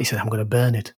 "What's that?" He said, "I'm going to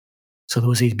burn it." So there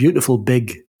was these beautiful,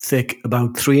 big, thick,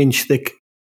 about 3-inch thick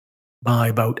by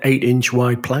about 8-inch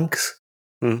wide planks.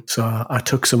 So I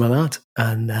took some of that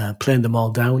and planed them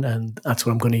all down, and that's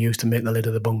what I'm going to use to make the lid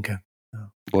of the bunker.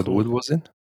 What wood was it?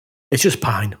 It's just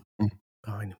pine.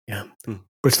 Pine, yeah. But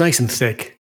it's nice and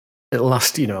thick. It'll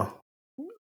last,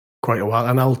 quite a while,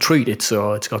 and I'll treat it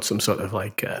so it's got some sort of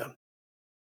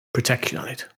protection on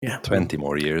it. Yeah, 20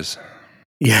 more years.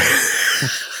 Yeah.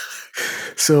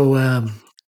 So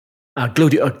I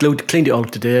cleaned it all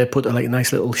up today. Put a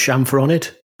nice little chamfer on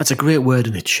it. That's a great word,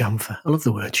 isn't it? Chamfer. I love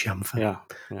the word chamfer.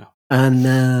 Yeah. And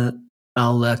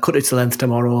I'll cut it to length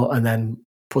tomorrow, and then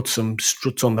put some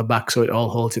struts on the back so it all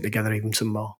holds it together even some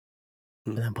more,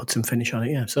 and then put some finish on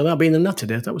it. Yeah. So that'll be in the nut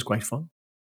today. That was quite fun.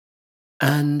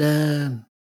 And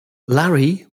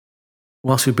Larry,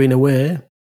 whilst we've been away,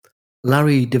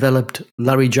 Larry developed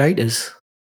laryngitis.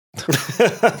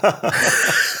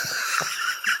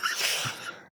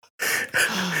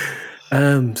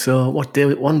 So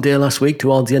one day last week,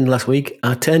 towards the end of last week,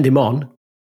 I turned him on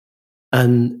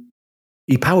and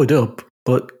he powered up,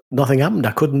 but nothing happened.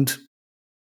 I couldn't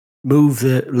move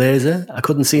the laser. I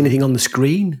couldn't see anything on the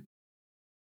screen.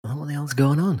 What the hell's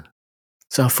going on?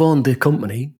 So I phoned the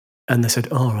company and they said,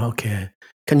 oh, okay,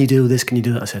 can you do this? Can you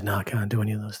do that? I said, no, I can't do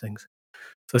any of those things.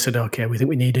 So I said, okay, we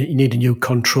think you need a new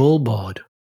control board.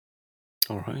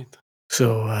 All right.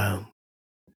 So I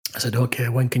said, okay,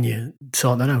 when can you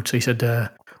sort that out? So he said,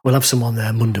 we'll have someone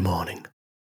there Monday morning.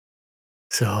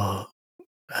 So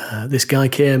this guy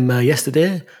came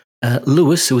yesterday,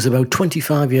 Lewis, who was about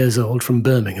 25 years old from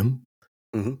Birmingham.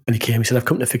 Mm-hmm. And he came, he said, I've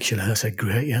come to fix your hair. I said,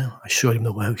 great, yeah. I showed him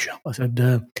the workshop. I said, do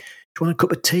you want a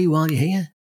cup of tea while you're here?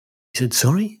 He said,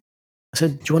 sorry? I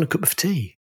said, do you want a cup of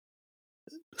tea?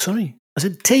 Sorry? I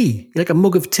said, tea, like a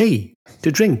mug of tea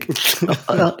to drink. He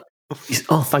said,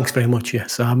 oh, thanks very much, yeah.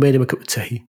 So I made him a cup of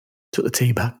tea, took the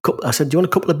tea back. I said, do you want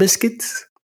a couple of biscuits?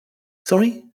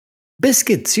 Sorry?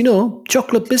 Biscuits,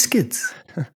 chocolate biscuits.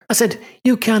 I said,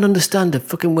 you can't understand a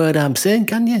fucking word I'm saying,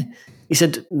 can you? He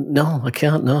said, no, I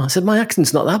can't, no. I said, my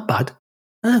accent's not that bad.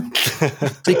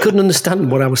 So he couldn't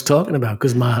understand what I was talking about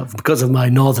because of my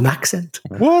northern accent.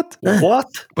 What? What?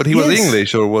 But he was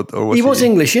English or what? Or was he was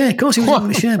English, yeah. Of course he was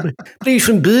English, yeah. But he's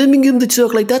from Birmingham. They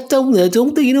talk like that down there,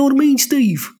 don't they? You know what I mean,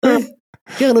 Steve?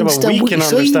 Can't understand we what can you're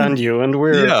understand saying. you, and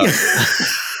we're... Yeah.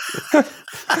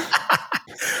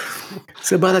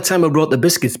 So by the time I brought the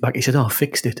biscuits back, he said, oh, I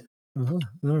fixed it. All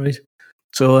right.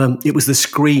 So it was the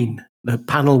screen, the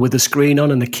panel with the screen on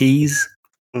and the keys.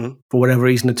 Mm-hmm. For whatever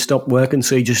reason, it stopped working.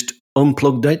 So he just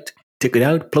unplugged it, took it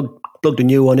out, plugged a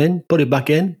new one in, put it back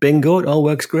in, bingo, it all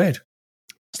works great.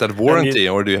 Is that warranty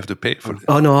or do you have to pay for it?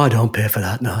 Oh, no, I don't pay for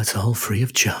that. No, it's all free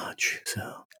of charge.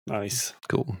 So Nice.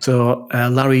 Cool. So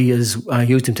Larry, I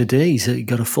used him today. He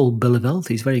got a full bill of health.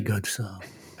 He's very good. So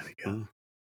there we go.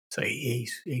 So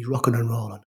he's rocking and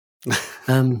rolling.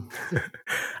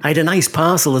 I had a nice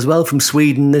parcel as well from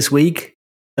Sweden this week.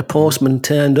 The postman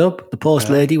turned up, the post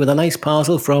lady, with a nice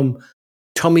parcel from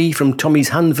Tommy from Tommy's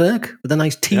Handwerk with a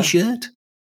nice T-shirt. Yeah.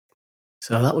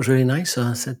 So that was really nice. So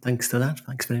I said thanks to that.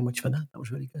 Thanks very much for that. That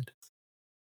was really good.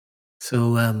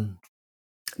 So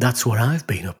that's what I've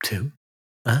been up to.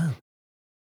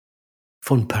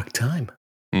 Fun packed time.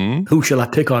 Who shall I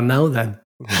pick on now then?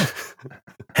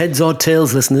 Heads or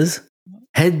tails, listeners?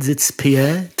 Heads, it's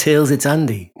Pierre. Tails, it's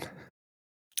Andy.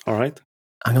 All right.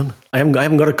 Hang on. I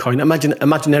haven't got a coin.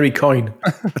 Imaginary coin.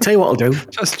 I'll tell you what I'll do.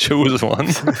 Just choose one.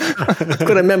 I've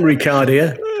got a memory card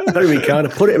here. Memory card. I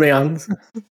put it in my hands.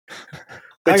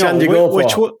 Which hand do you go for?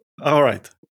 Which one? All right.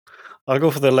 I'll go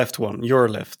for the left one. Your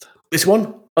left. This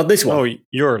one? Oh, this one? Oh,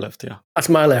 your left, yeah. That's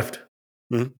my left.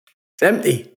 Mm-hmm. It's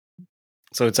empty.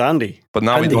 So it's Andy. But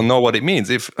now Andy. We don't know what it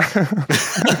means. If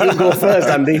you go first,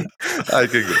 Andy. I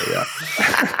could go, yeah.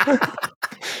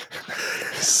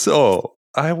 So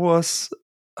I was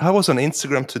on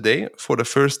Instagram today for the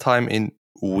first time in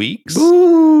weeks.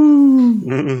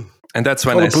 Ooh. And that's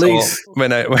when I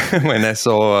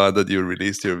saw that you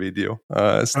released your video,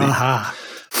 Steve.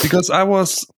 Because I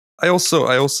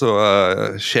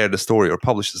also shared the story or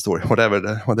published the story, whatever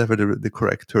the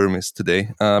correct term is today,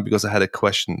 because I had a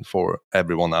question for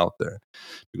everyone out there.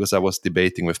 Because I was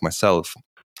debating with myself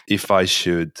if I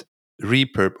should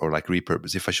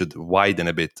repurpose, if I should widen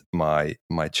a bit my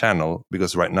channel,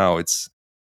 because right now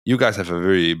you guys have a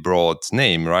very broad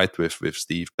name, right? With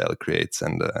Steve Bell Creates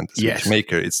and the Swedish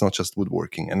Maker. It's not just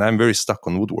woodworking, and I'm very stuck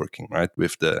on woodworking, right?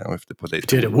 With the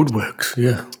potato woodworks,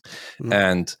 yeah.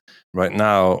 And right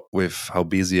now, with how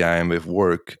busy I am with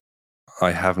work,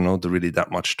 I have not really that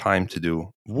much time to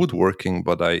do woodworking.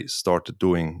 But I started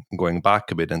going back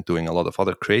a bit and doing a lot of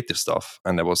other creative stuff,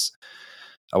 and I was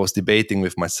debating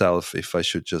with myself if I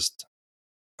should just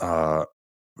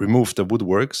remove the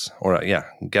woodworks or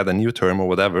get a new term or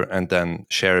whatever, and then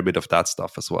share a bit of that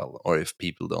stuff as well, or if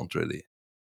people don't really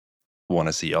want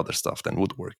to see other stuff than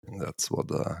woodworking. That's what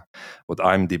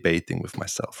I'm debating with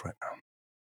myself right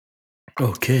now.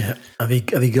 Okay, have you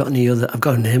got any other? I've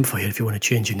got a name for you if you want to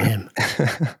change your name.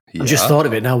 I just thought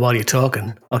of it now while you're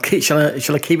talking. Shall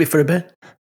I keep it for a bit?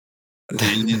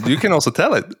 You can also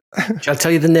tell it. Shall I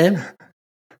tell you the name?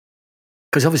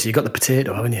 Because obviously you got the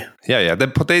potato, haven't you? Yeah. The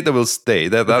potato will stay.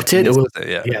 Potato will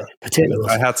stay. Yeah, potato will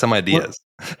stay. I had some ideas.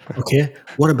 Okay.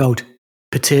 What about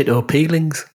potato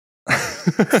peelings?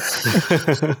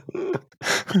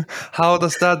 How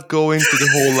does that go into the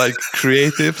whole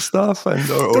creative stuff or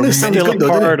still a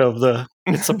part of the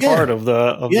It's a part of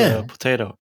the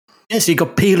potato. Yes, you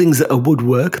got peelings that are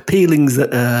woodwork, peelings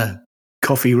that are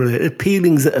coffee related,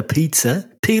 peelings that are pizza,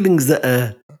 peelings that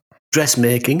are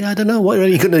dressmaking. I don't know, what are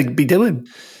you going to be doing?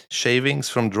 Shavings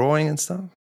from drawing and stuff.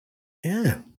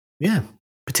 Yeah.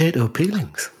 Potato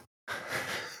peelings.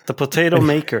 The potato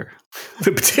maker.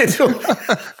 The potato.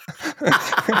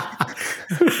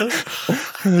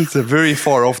 It's a very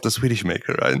far off the Swedish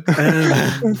maker, right?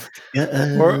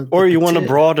 Or you want to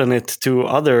broaden it to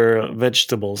other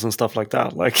vegetables and stuff like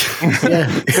that. Like,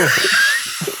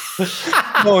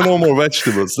 No more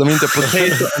vegetables. I mean, the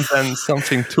potato and then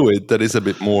something to it that is a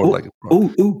bit more like.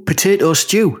 Potato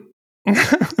stew. Then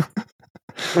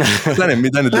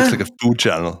it looks like a food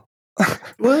channel.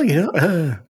 Well,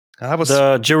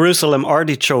 the Jerusalem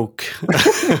artichoke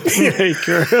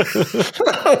maker.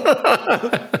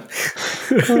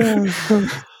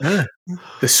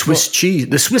 The Swiss cheese,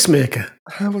 the Swiss maker.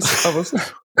 I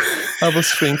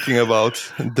was thinking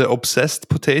about the obsessed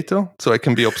potato, so I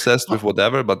can be obsessed with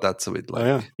whatever, but that's a bit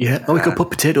like we could put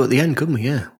potato at the end, couldn't we?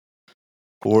 Yeah.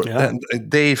 Or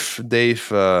Dave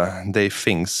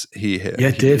thinks he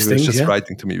was just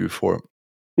writing to me before.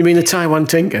 You mean the Taiwan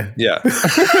tinker? Yeah.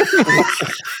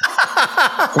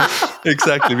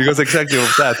 Exactly, because exactly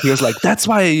of that. He was like, that's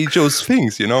why he chose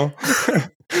things, and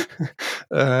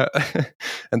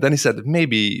then he said,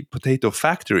 maybe Potato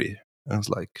Factory. And I was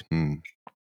like,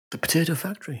 The Potato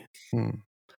Factory?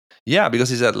 Yeah, because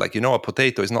he said, like, a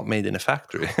potato is not made in a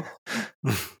factory.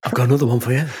 I've got another one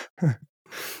for you.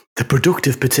 The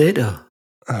productive potato.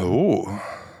 Oh.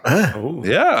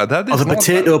 Yeah, that is the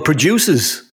potato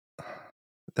producers.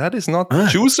 That is not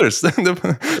juicers.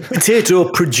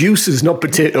 Potato producers, not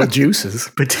potato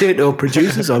juicers. Potato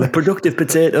producers or the productive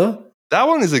potato. That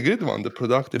one is a good one, the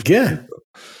productive potato.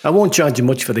 I won't charge you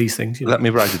much for these things. Let me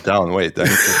write it down. Wait.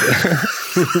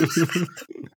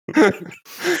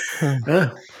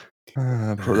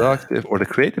 Productive or the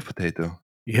creative potato.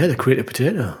 Yeah, the creative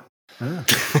potato.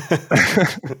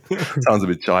 Sounds a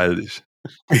bit childish.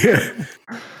 Yeah.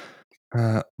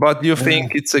 But you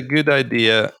think it's a good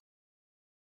idea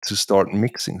to start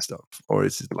mixing stuff, or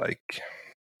is it like,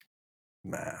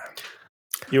 nah?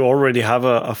 You already have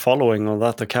a following on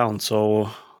that account, so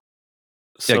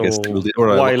I guess some of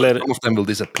them will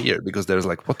disappear because there's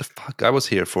like, what the fuck? I was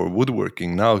here for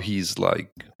woodworking. Now he's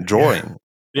like drawing.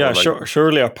 Yeah,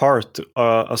 surely a part,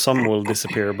 some will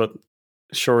disappear, but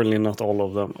surely not all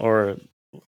of them, or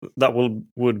that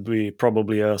would be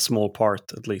probably a small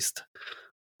part at least,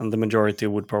 and the majority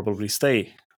would probably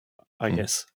stay, I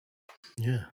guess.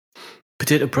 Yeah.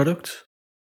 Potato products?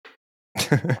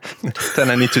 Then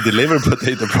I need to deliver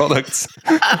potato products.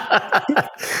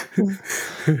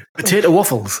 Potato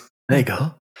waffles. There you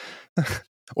go.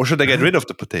 Or should I get rid of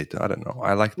the potato? I don't know.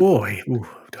 I like the I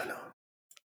don't know.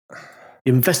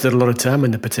 You invested a lot of time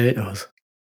in the potatoes.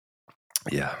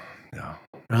 Yeah.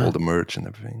 All the merch and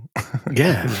everything.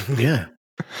 Yeah.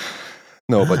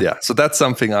 No, but yeah. So that's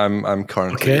something I'm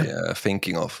currently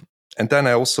thinking of. And then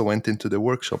I also went into the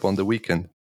workshop on the weekend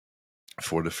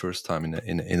for the first time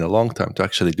in a long time to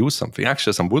actually do something.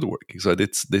 Actually, some woodworking. So I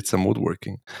did some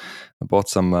woodworking. I bought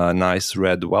some nice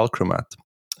red Velcro mat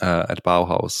at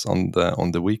Bauhaus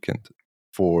on the weekend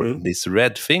for this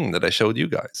red thing that I showed you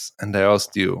guys. And I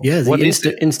asked you,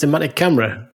 the Instamatic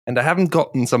camera. And I haven't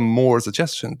gotten some more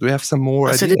suggestions. Do we have some more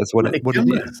ideas? What it is?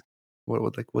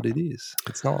 What it is?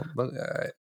 It's not, but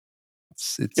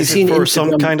it's for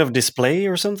some kind of display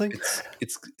or something.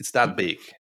 It's that big.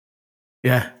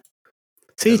 Yeah.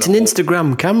 See, it's an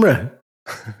Instagram camera.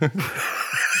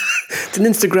 It's an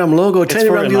Instagram logo. It's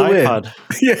for an iPad.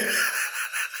 Yeah.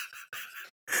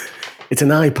 It's an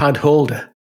iPad holder.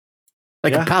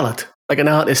 Like a palette. Like an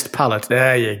artist palette.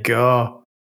 There you go.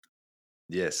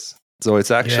 Yes. So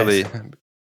it's actually,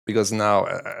 because now,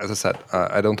 as I said,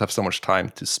 I don't have so much time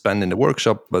to spend in the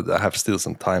workshop, but I have still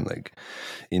some time, like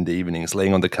in the evenings,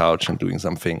 laying on the couch and doing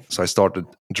something. So I started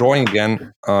drawing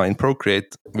again in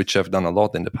Procreate, which I've done a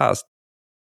lot in the past.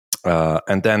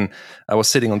 And then I was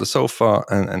sitting on the sofa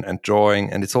and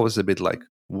drawing, and it's always a bit like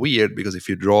weird because if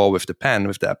you draw with the pen,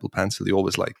 with the Apple Pencil, you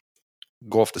always like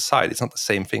go off the side. It's not the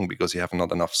same thing because you have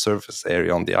not enough surface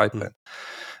area on the iPad.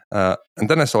 And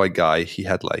then I saw a guy. He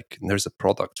had there's a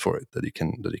product for it that you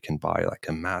can buy, like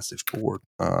a massive board.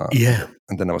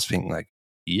 And then I was thinking like,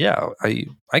 I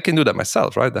can do that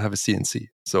myself, right? I have a CNC,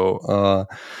 so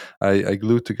I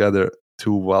glued together 2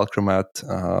 Velcro mat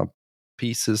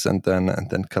pieces and then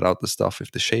cut out the stuff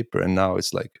with the shaper, and now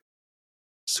it's like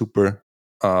super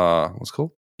what's it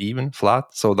called? even flat.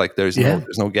 So like there's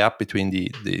no gap between the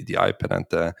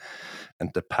iPad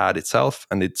and the pad itself,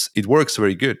 and it works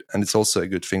very good. And it's also a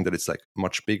good thing that it's like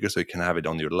much bigger, so you can have it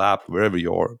on your lap wherever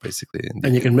you are, basically.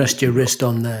 And you can rest your wrist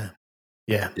on there.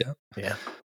 Yeah.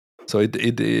 So it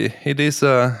is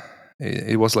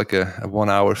it was like a 1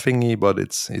 hour thingy, but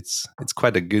it's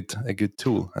quite a good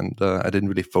tool. And I didn't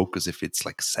really focus if it's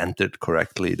like centered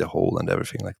correctly, the hole and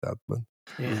everything like that, but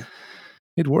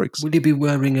it works. Will you be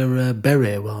wearing a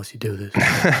beret whilst you do this?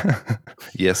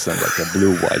 Yes, and like a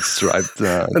blue white striped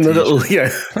and a little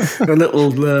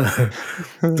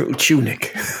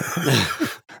tunic.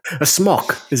 A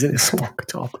smock, isn't it? A smock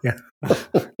top, yeah.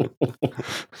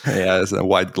 Yes, and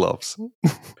white gloves.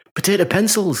 Potato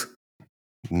pencils.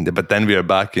 But then we are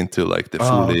back into like the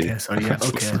fully. Okay, sorry, yeah.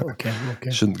 Okay.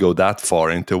 Shouldn't go that far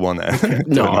into one end. Okay.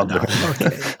 No.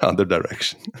 Other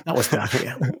direction. That was that,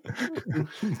 yeah.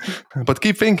 But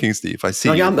keep thinking, Steve. I see.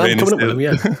 No, I'm coming up with them,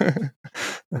 yeah.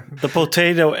 The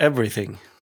potato everything.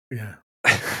 Yeah.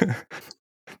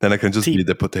 Then I can just be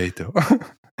the potato.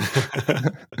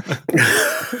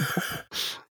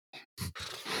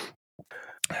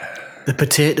 The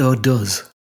potato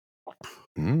does.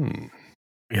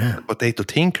 Yeah. The potato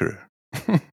tinker.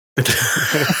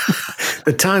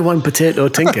 The Taiwan potato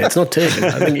tinker. It's not taken.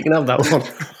 I think you can have that one.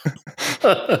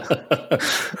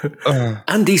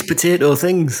 And these potato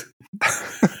things.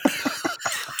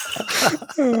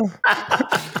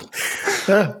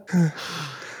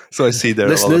 So I see there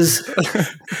listeners,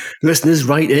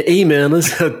 email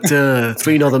us at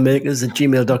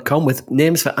 3northernmakers@gmail.com with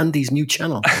names for Andy's new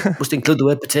channel. Must include the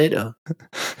word potato.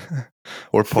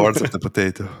 Or parts of the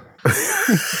potato.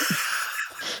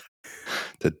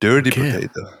 The dirty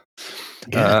potato.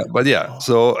 Yeah. But yeah,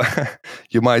 so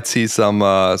you might see some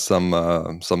drawings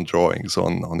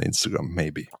on Instagram,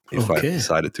 maybe, if I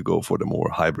decided to go for the more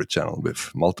hybrid channel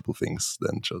with multiple things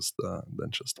than just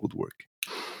woodwork.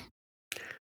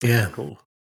 Yeah, cool.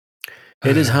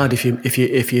 It is hard if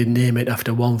you name it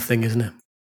after one thing, isn't it?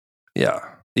 Yeah,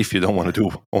 if you don't want to do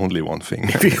only one thing.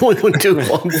 If you only want to do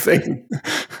one thing,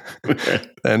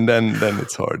 and then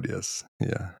it's hard. Yes,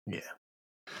 yeah.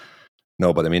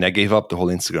 No, but I mean, I gave up the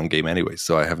whole Instagram game anyway,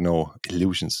 so I have no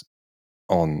illusions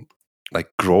on like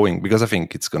growing, because I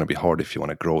think it's going to be hard if you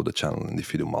want to grow the channel and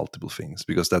if you do multiple things,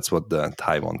 because that's what the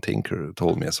Taiwan tinker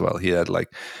told me as well. He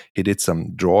did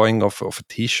some drawing of a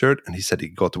t-shirt, and he said he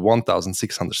got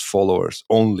 1,600 followers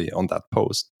only on that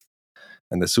post.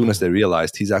 And as soon as they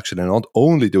realized he's actually not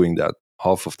only doing that,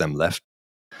 half of them left.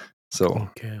 So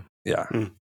yeah.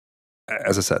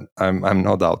 As I said, I'm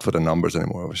not out for the numbers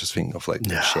anymore. I was just thinking of like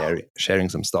sharing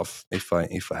some stuff if I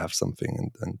have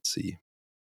something and see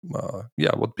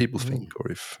what people think,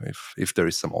 or if there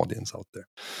is some audience out there.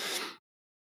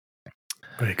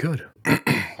 Very good.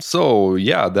 So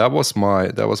yeah, that was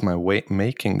my way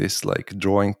making this like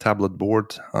drawing tablet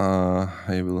board. I'm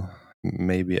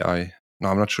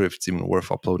not sure if it's even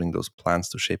worth uploading those plans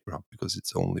to Shaper Hub, because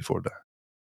it's only for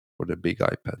the big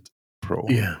iPad Pro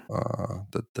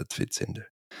that fits in there.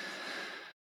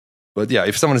 But yeah,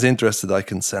 if someone is interested, I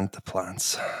can send the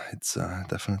plans. It's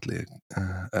definitely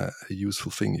a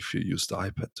useful thing if you use the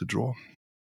iPad to draw.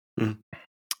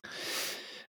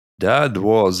 That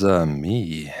was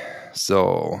me.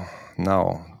 So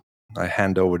now I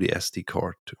hand over the SD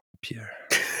card to Pierre.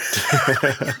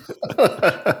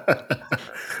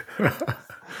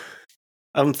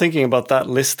 I'm thinking about that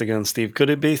list again, Steve. Could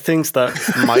it be things that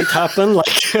might happen,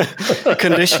 like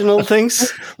conditional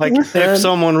things? Like if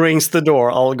someone rings the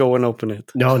door, I'll go and open it.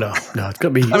 No. It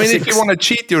could be. I mean, if you want to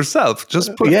cheat yourself,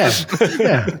 just put. Yeah.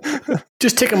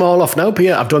 Just tick them all off now,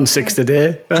 Pierre. I've done 6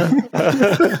 today.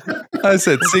 I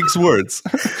said 6 words.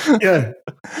 Yeah.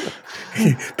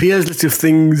 Pierre's list of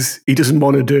things he doesn't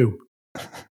want to do.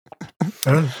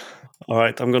 All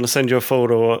right, I'm going to send you a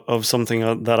photo of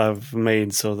something that I've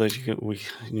made so that you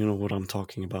know what I'm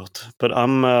talking about. But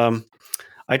I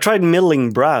tried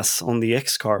milling brass on the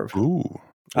X-Carve,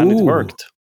 and it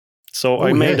worked. So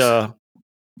I made a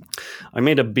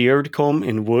beard comb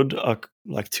in wood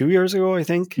like 2 years ago, I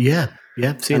think. Yeah,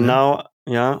 I've seen and that.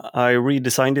 Now, I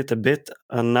redesigned it a bit,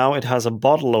 and now it has a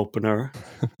bottle opener.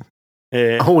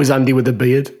 Always Andy with a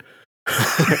beard.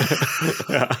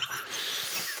 Yeah.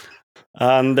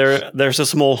 And there's a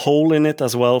small hole in it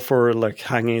as well for like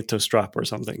hanging it to a strap or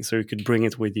something, so you could bring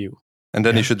it with you. And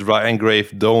then you should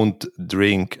engrave "Don't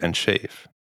drink and shave."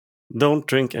 Don't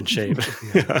drink and shave.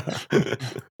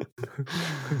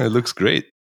 It looks great.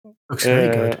 Looks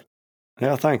very good.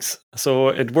 Yeah, thanks. So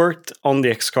it worked on the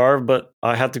X-Carve, but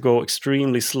I had to go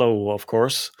extremely slow, of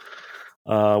course,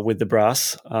 with the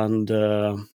brass, and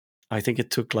I think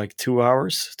it took like 2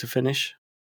 hours to finish.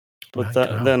 But Right,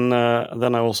 wow.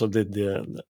 then I also did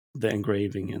the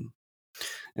engraving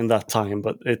in that time,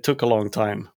 but it took a long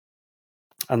time.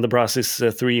 And the brass is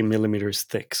 3 millimeters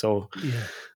thick, so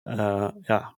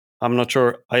Yeah. I'm not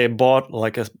sure. I bought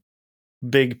like a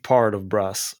big part of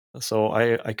brass, so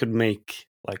I could make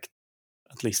like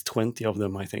at least 20 of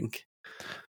them, I think.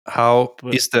 How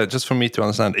But- is the, just for me to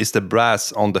understand, is the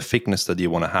brass on the thickness that you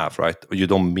want to have, right? Or you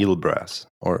don't mill brass,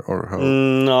 or how?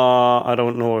 No, I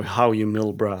don't know how you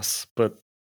mill brass, but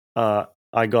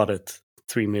I got it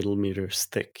 3 millimeters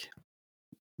thick,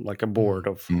 like a board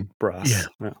of brass.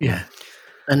 Yeah.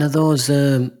 And are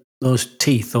those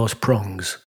teeth, those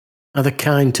prongs, are they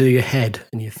kind to your head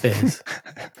and your face?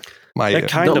 They're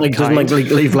kind Don't of like, doesn't like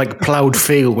leave like ploughed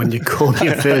field when you comb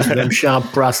your face with them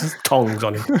sharp brass tongs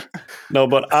on it. No,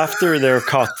 but after they're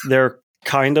cut, they're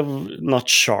kind of not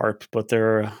sharp, but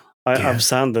I've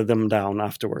sanded them down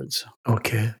afterwards.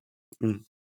 Okay.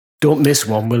 Don't miss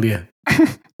one, will you?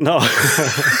 No.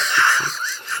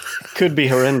 Could be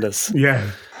horrendous.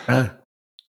 Yeah.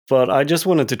 But I just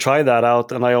wanted to try that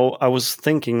out, and I was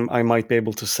thinking I might be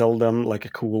able to sell them like a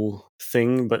cool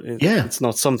thing, but it's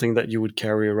not something that you would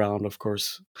carry around, of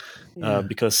course,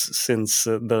 because since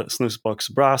the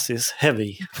Snusbox brass is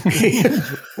heavy.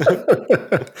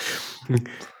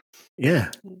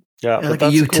 Yeah, but like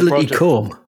that's a utility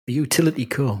comb. A utility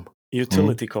comb.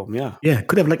 Utility comb, yeah. Yeah,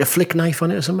 could have like a flick knife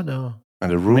on it or something. Or...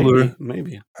 And a ruler.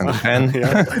 Maybe. And a pen.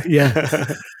 Yeah.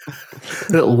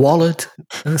 A little wallet.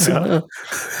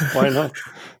 Why not?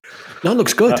 No, it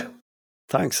looks good.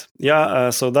 Thanks. Yeah,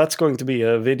 so that's going to be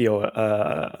a video,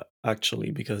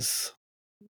 actually, because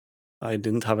I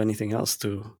didn't have anything else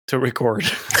to record.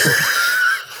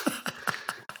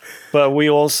 But we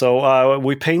also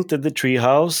we painted the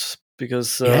treehouse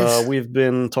because we've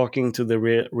been talking to the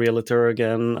realtor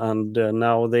again, and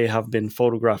now they have been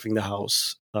photographing the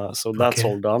house. So that's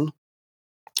all done.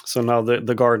 So now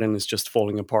the garden is just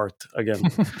falling apart again.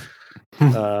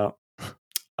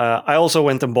 I also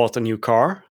went and bought a new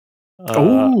car.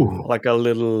 Like a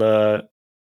little,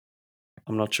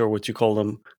 I'm not sure what you call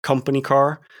them, company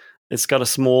car. It's got a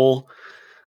small,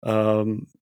 I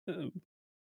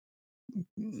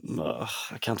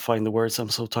can't find the words. I'm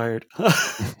so tired. Like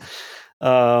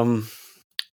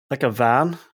a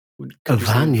van. A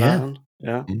van, yeah.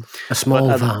 Yeah. A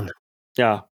small van.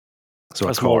 Yeah. So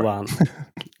a small van.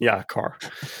 Yeah, car.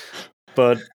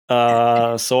 But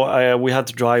so we had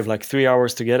to drive like 3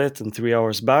 hours to get it and 3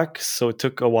 hours back. So it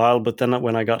took a while. But then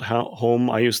when I got home,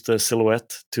 I used the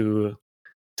Silhouette to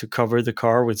cover the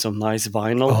car with some nice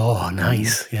vinyl. Oh,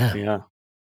 nice. Yeah. Yeah.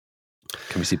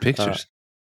 Can we see pictures?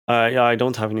 Yeah, I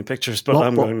don't have any pictures, but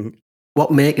I'm going.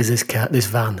 What make is this car? This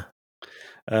van?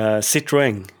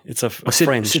 Citroën. It's a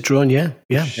French Citroën. Yeah.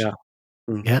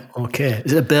 Yeah. Okay.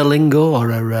 Is it a Berlingo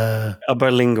or a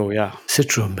Berlingo? Yeah.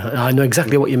 Citroën. I know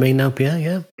exactly what you mean now, Pierre.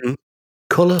 Yeah.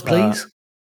 Color, please.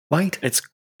 White.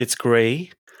 It's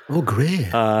grey. Oh, grey.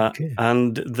 Okay.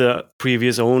 And the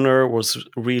previous owner was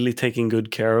really taking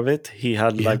good care of it. He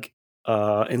had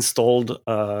installed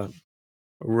a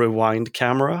rewind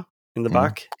camera in the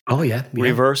back. Oh yeah.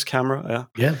 Reverse camera.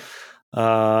 Yeah.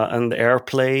 And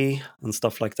AirPlay and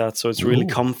stuff like that. So it's really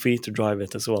comfy to drive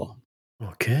it as well.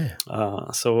 Okay.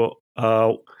 So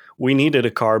we needed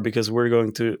a car because we're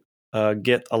going to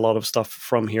get a lot of stuff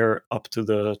from here up to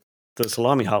the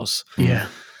salami house. Yeah.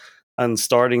 And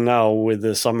starting now with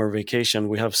the summer vacation,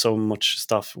 we have so much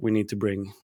stuff we need to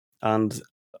bring. And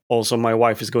also my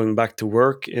wife is going back to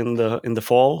work in the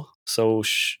fall. So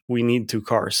we need 2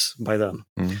 cars by then.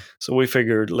 So we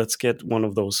figured, let's get one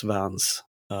of those vans.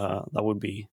 That would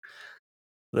be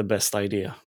the best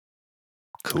idea.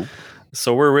 Cool.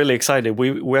 So we're really excited.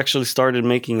 We actually started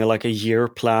making a year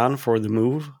plan for the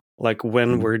move, like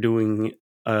when we're doing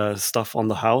stuff on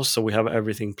the house. So we have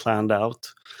everything planned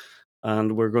out,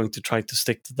 and we're going to try to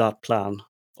stick to that plan,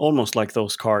 almost like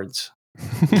those cards.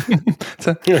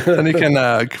 Then you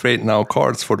can create now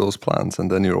cards for those plans, and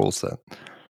then you're all set.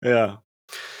 Yeah.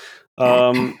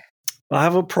 I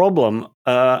have a problem.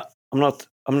 I'm not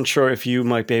sure if you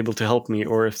might be able to help me,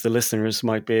 or if the listeners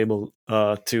might be able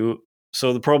to.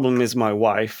 So the problem is my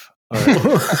wife.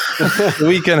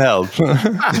 We can help.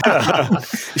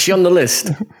 Is she on the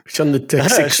list? She's on the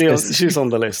text. She's on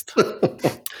the list.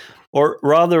 Or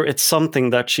rather, it's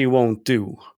something that she won't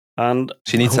do. And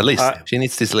she needs a list. She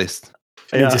needs this list.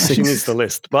 She needs the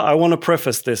list. But I want to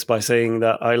preface this by saying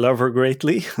that I love her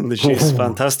greatly. And she's a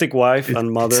fantastic wife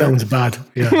and mother. Sounds bad.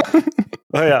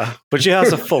 Yeah. But she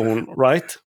has a phone,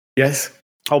 right? Yes.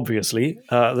 Obviously.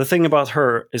 The thing about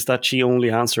her is that she only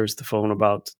answers the phone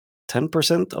about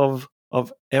 10%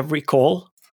 of every call.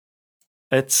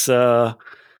 It's I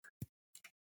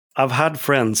I've had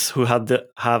friends who have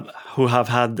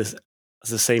had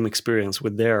the same experience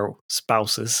with their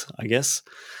spouses, I guess.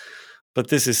 But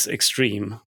this is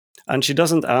extreme. And she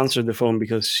doesn't answer the phone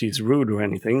because she's rude or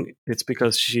anything. It's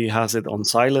because she has it on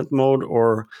silent mode,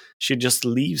 or she just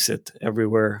leaves it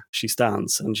everywhere she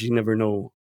stands, and she never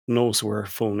knows where her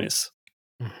phone is.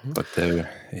 Mm-hmm. But there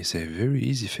is a very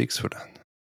easy fix for that.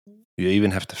 You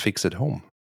even have to fix at home.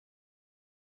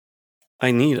 I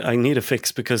need a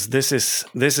fix, because this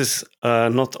is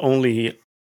not only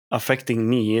affecting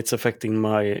me, it's affecting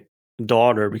my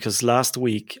daughter. Because last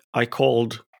week I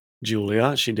called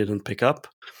Julia, she didn't pick up,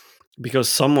 because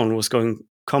someone was going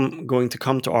to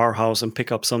come to our house and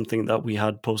pick up something that we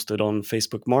had posted on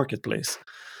Facebook Marketplace.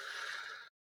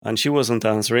 And she wasn't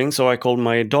answering, so I called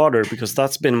my daughter, because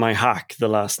that's been my hack the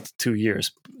last 2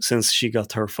 years since she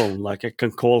got her phone. Like, I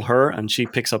can call her and she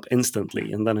picks up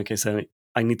instantly, and then I can say,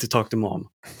 I need to talk to mom.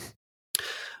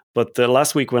 But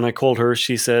last week when I called her,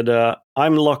 she said,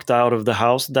 I'm locked out of the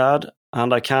house, Dad,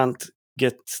 and I can't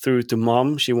get through to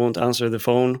mom. She won't answer the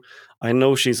phone. I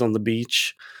know she's on the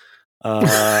beach.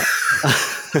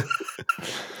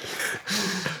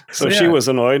 So she was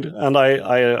annoyed, and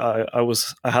I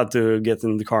had to get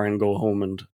in the car and go home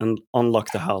and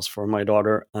unlock the house for my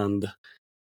daughter and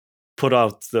put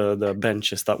out the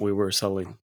benches that we were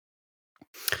selling.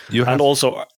 And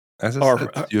also, as I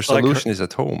said, your solution is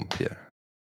at home here.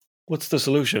 What's the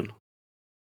solution?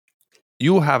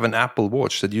 You have an Apple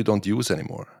Watch that you don't use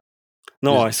anymore.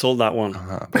 No, I sold that one.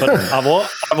 But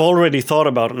I've already thought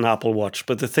about an Apple Watch.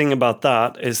 But the thing about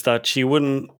that is that she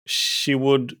would.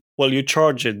 Well, you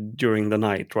charge it during the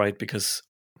night, right? Because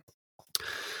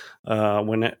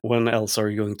when else are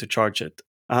you going to charge it?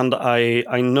 And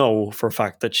I know for a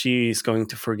fact that she's going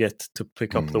to forget to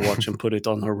pick up the watch and put it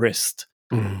on her wrist.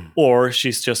 Or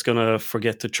she's just going to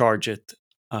forget to charge it,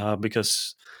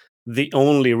 because the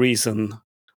only reason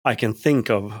I can think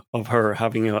of her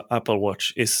having an Apple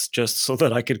Watch is just so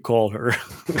that I could call her.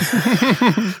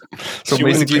 So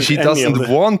basically she doesn't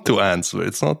want to answer.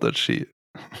 It's not that she...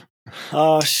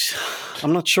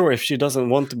 I'm not sure if she doesn't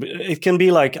want to be. It can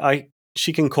be like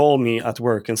she can call me at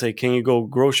work and say, can you go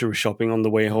grocery shopping on the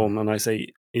way home? And I say,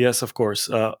 yes, of course.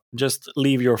 Just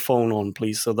leave your phone on,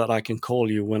 please, so that I can call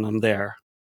you when I'm there.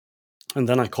 And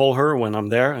then I call her when I'm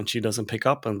there and she doesn't pick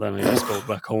up, and then I just go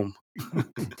back home.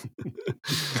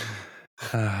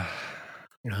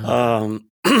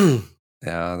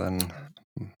 Then.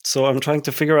 So I'm trying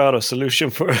to figure out a solution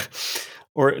for...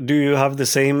 Or do you have the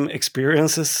same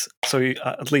experiences? So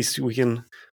at least we can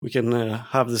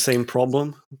have the same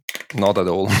problem? Not at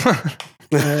all.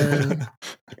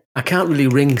 I can't really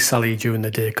ring Sally during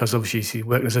the day because obviously she's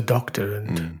working as a doctor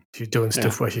and she's doing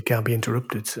stuff where she can't be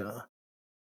interrupted. So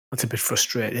that's a bit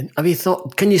frustrating. Have you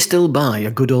thought, can you still buy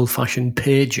a good old-fashioned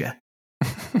pager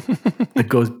that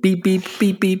goes beep, beep,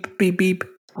 beep, beep, beep, beep?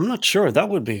 I'm not sure. That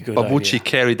would be a good idea. But would she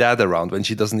carry that around when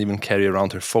she doesn't even carry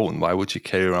around her phone? Why would she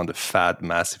carry around a fat,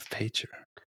 massive pager?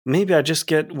 Maybe I just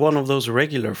get one of those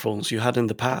regular phones you had in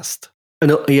the past.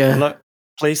 Yeah. And I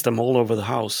place them all over the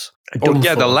house. Or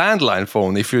get a landline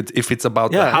phone. If it's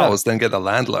about the house, then get a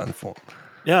landline phone.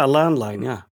 Yeah, a landline,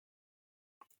 yeah.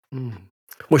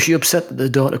 Was she upset that the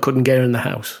daughter couldn't get her in the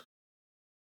house?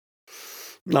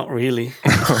 Not really.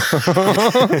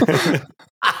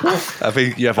 I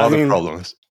think you have other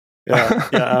problems.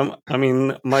 Yeah. I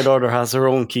mean, my daughter has her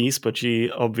own keys, but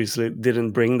she obviously didn't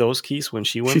bring those keys when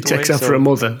she went away. She takes after her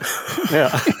mother.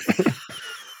 Yeah.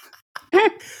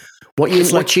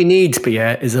 What she needs,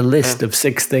 Pierre, is a list of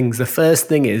 6 things. The first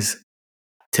thing is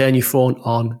turn your phone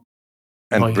on.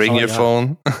 And bring your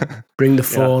phone. Bring the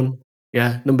phone.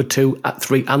 Yeah. Number 2, at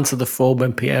 3, answer the phone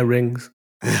when Pierre rings.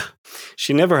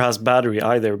 She never has battery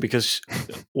either, because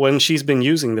when she's been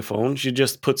using the phone, she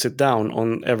just puts it down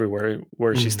on everywhere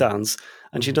where she stands,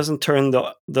 and she doesn't turn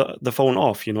the phone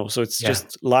off, so it's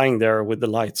just lying there with the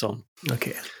lights on.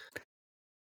 Okay.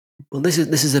 Well, this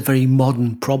is a very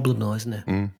modern problem, though, isn't it?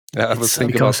 Yeah, I was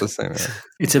thinking about the same. Yeah.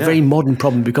 It's a very modern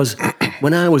problem, because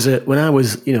when I was in my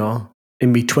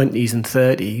 20s and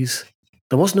 30s,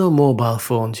 there was no mobile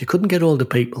phones. You couldn't get older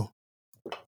people.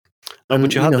 No,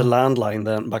 but you had the landline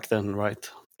back then, right?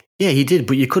 Yeah, you did,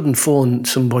 but you couldn't phone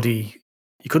somebody.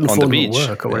 You couldn't phone them at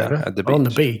work or whatever. At the beach. Or on the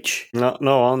beach. No,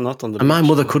 not on the beach. And my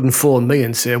mother couldn't phone me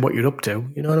and say what you're up to.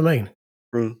 You know what I mean?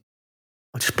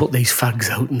 I'll just put these fags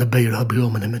out in the beer. I'll be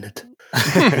home in a minute.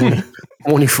 I'm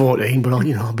only 14, but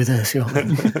I'll be there. So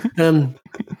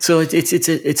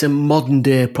it's a modern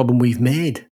day problem we've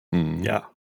made. Yeah,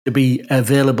 to be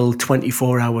available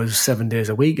 24 hours, 7 days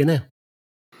a week, isn't it?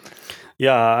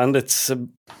 Yeah, and it's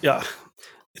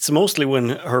mostly when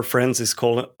her friends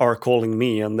are calling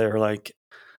me and they're like,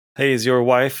 hey, is your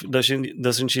wife,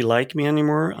 doesn't she like me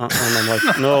anymore? And I'm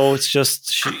like, no, it's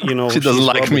just, she doesn't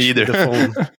like me either.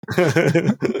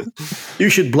 You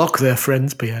should block their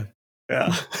friends, Pierre.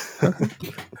 Yeah.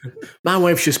 My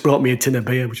wife's just brought me a tin of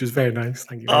beer, which was very nice.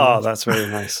 Thank you very much. That's very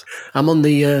nice. I'm on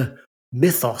the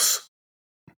Mythos.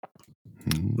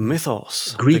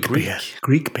 Mythos. Greek beer.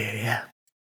 Greek beer,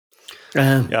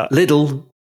 yeah. Lidl,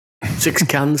 6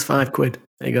 cans, £5.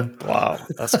 There you go. Wow,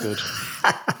 that's good.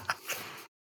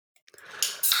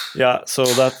 Yeah, so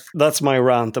that's my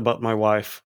rant about my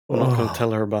wife. I'm not going to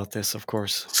tell her about this, of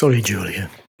course. Sorry, Julia.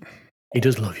 He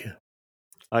does love you.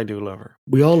 I do love her.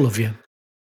 We all love you.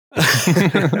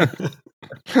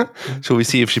 Shall we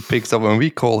see if she picks up when we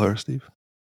call her, Steve?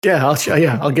 Yeah,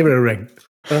 I'll give her a ring.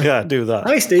 Yeah, do that.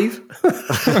 Hi, Steve.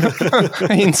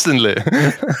 Instantly.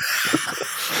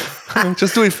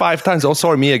 Just do it 5 times. Oh,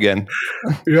 sorry, me again.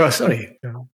 Yeah, sorry.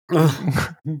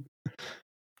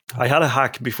 I had a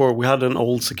hack before. We had an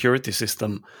old security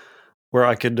system where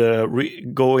I could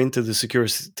go into the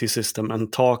security system and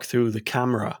talk through the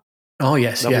camera. Oh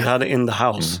yes, that we had in the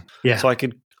house. Yeah, so I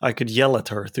could yell at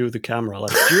her through the camera,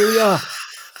 like, Julia,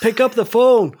 pick up the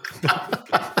phone.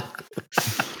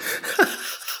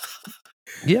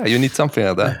 Yeah, you need something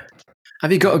like that.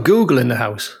 Have you got a Google in the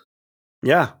house?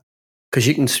 Yeah, because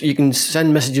you can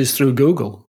send messages through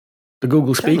Google, the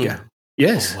Google speaker.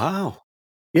 Yes. Oh, wow.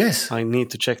 Yes. I need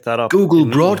to check that up. Google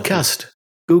Broadcast.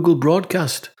 Google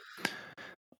Broadcast.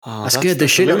 I scared the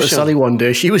shit out of Sally one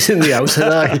day. She was in the house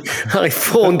and I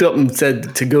phoned up and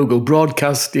said to Google,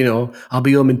 broadcast, I'll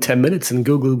be home in 10 minutes. And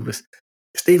Google was,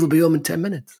 Steve will be home in 10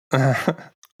 minutes.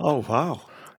 Oh, wow.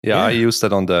 Yeah, I used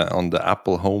that on the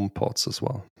Apple HomePods as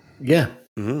well. Yeah.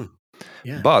 Mm-hmm.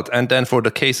 Yeah. And then for the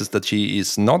cases that she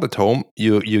is not at home,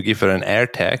 you give her an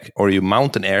AirTag or you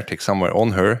mount an AirTag somewhere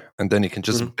on her, and then you can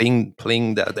just pling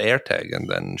that AirTag, and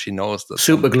then she knows that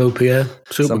super glue, Pierre.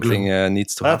 Something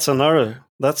needs to happen.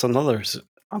 That's another.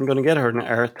 I'm going to get her an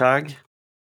AirTag.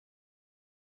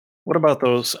 What about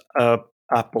those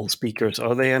Apple speakers?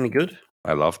 Are they any good?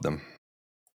 I love them.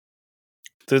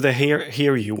 Do they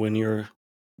hear you when you're?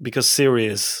 Because Siri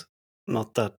is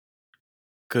not that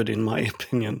good, in my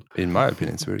opinion. In my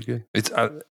opinion, it's very good. It's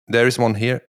there is one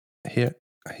here.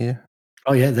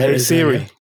 Oh yeah, there is Siri. Yeah.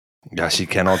 Yeah, she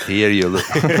cannot hear you.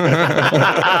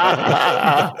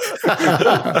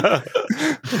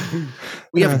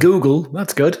 We have Google.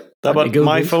 That's good. But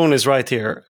my phone is right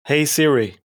here. Hey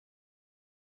Siri.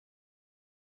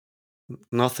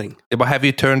 Nothing. Yeah, but have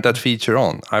you turned that feature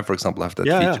on? I, for example, have that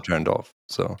feature turned off.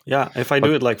 So if I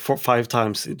do it like 5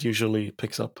 times, it usually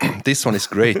picks up. This one is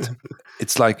great.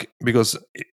 It's like, because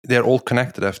they're all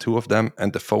connected. I have 2 of them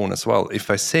and the phone as well. If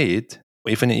I say it,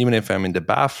 even if I'm in the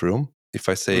bathroom, if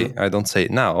I say, I don't say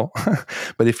it now,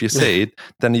 but if you say it,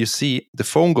 then you see the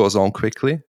phone goes on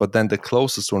quickly, but then the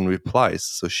closest one replies.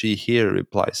 So she here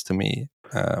replies to me.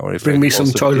 Or if bring me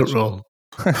some toilet roll.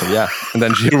 Yeah, and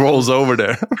then she rolls over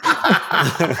there.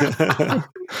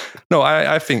 No,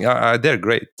 I think they're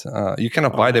great. You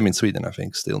cannot buy them in Sweden, I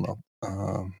think, still not.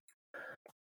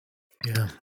 Yeah.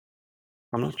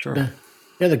 I'm not sure.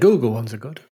 Yeah, the Google ones are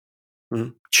good.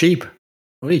 Mm-hmm. Cheap.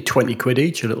 Only 20 quid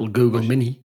each, a little Google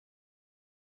Mini.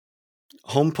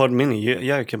 HomePod Mini,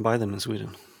 yeah, you can buy them in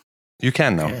Sweden. You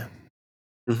can now. Yeah.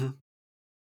 Mm-hmm.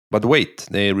 But wait,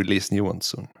 they release new ones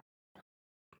soon.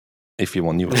 If you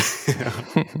want new ones.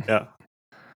 Yeah,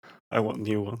 I want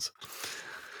new ones.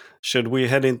 Should we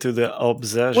head into the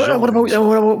obsession?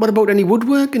 What about any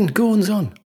woodworking goings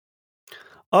on?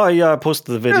 Oh yeah, I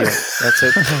posted the video. That's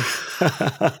it.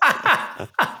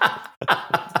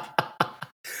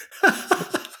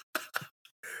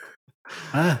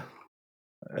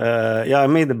 I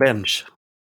made the bench.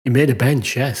 You made a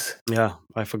bench, yes. Yeah,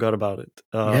 I forgot about it.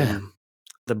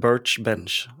 The birch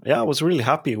bench. Yeah, I was really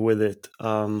happy with it.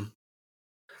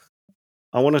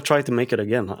 I want to try to make it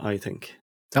again, I think.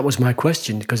 That was my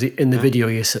question, because in the video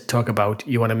you talk about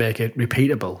you want to make it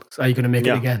repeatable. So are you going to make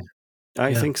it again?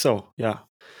 I think so, yeah.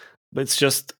 But it's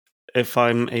just, if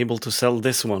I'm able to sell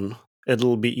this one,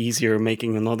 it'll be easier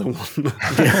making another one.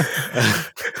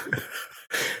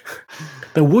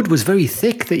 The wood was very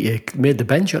thick that you made the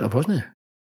bench out of, wasn't it?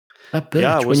 That birch,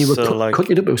 yeah, when you were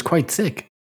cutting it up, it was quite thick.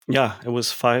 Yeah, it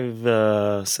was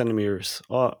 5 centimeters,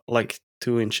 like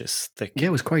 2 inches thick. Yeah,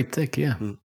 it was quite thick, yeah.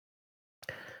 Mm.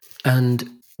 And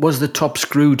was the top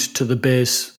screwed to the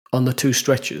base on the 2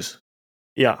 stretchers?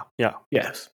 Yeah.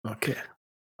 Yes, okay.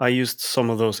 I used some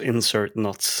of those insert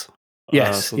nuts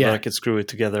so that I could screw it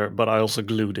together, but I also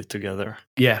glued it together.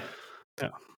 Yeah,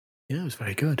 it was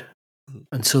very good.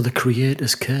 And so the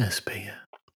creator's curse, Peter.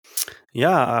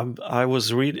 Yeah, I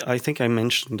was I think I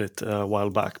mentioned it a while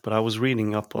back, but I was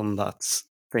reading up on that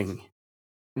thing.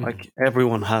 Like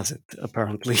everyone has it,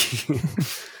 apparently.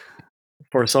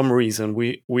 For some reason,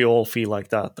 we all feel like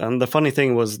that. And the funny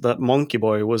thing was that Monkey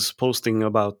Boy was posting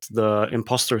about the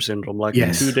imposter syndrome like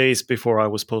 2 days before I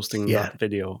was posting that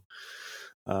video.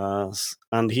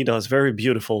 And he does very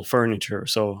beautiful furniture,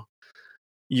 so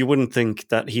you wouldn't think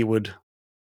that he would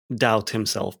doubt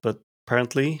himself, but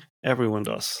apparently everyone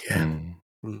does. Yeah.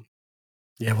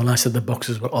 Yeah, well, I said the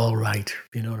boxes were all right.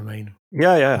 You know what I mean?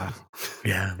 Yeah.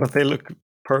 Yeah. But they look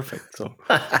perfect, so.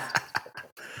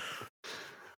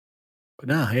 But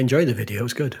no, I enjoyed the video. It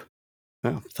was good.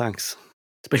 Yeah, thanks.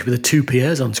 Especially with the 2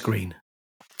 PAs on screen.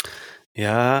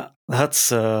 Yeah,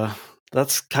 that's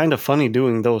kind of funny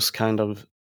doing those kind of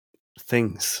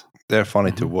things. They're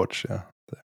funny to watch,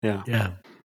 yeah.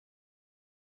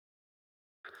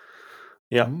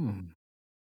 Yeah.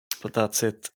 But that's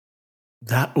it.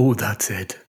 That's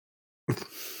it.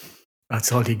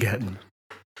 That's all you're getting.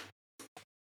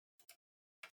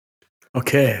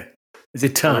 Okay. Is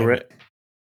it time?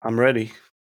 I'm ready.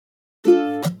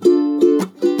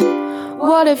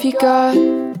 What have you got?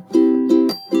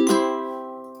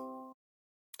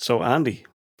 So, Andy.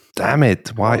 Damn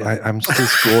it! Why I'm still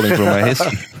scrolling through my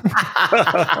history.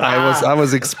 I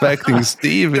was expecting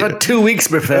Steve. You had 2 weeks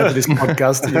prepared for this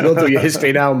podcast. You go through your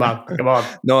history now, man. Come on.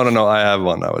 No. I have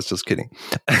one. I was just kidding.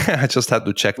 I just had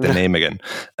to check the name again.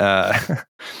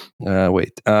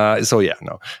 Wait. Yeah.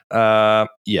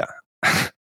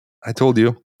 I told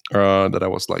you that I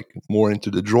was like more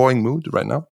into the drawing mood right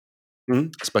now,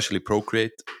 especially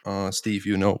Procreate. Steve,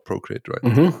 you know Procreate, right?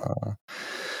 Mm-hmm.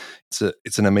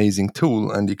 It's an amazing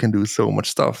tool, and you can do so much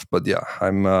stuff. But yeah,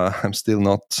 I'm still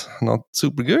not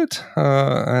super good,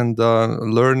 and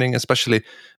learning. Especially,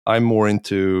 I'm more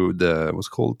into the what's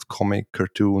called comic,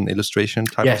 cartoon, illustration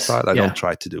type of style. I don't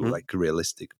try to do like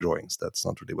realistic drawings. That's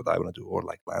not really what I want to do, or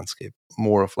like landscape.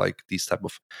 More of like these type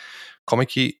of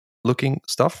comic-y looking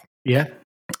stuff. Yeah.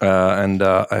 And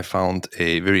I found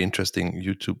a very interesting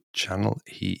YouTube channel.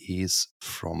 He is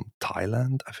from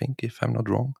Thailand, I think, if I'm not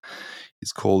wrong.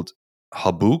 It's called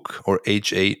Habook or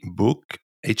HA Book.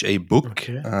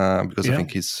 Okay. Because I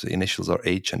think his initials are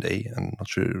H and A. I'm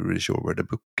not really sure where the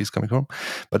book is coming from,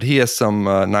 but he has some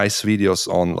nice videos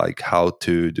on like how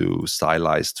to do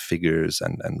stylized figures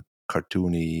and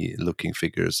cartoony looking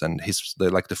figures, and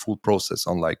like the full process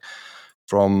on like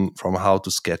from how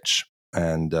to sketch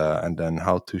and then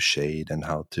how to shade and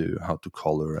how to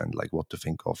color and like what to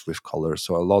think of with color.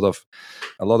 So a lot of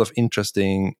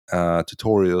interesting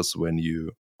tutorials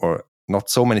or not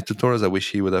so many tutorials. I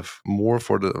wish he would have more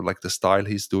for the style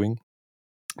he's doing,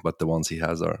 but the ones he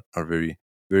has are very,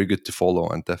 very good to follow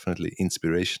and definitely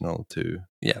inspirational to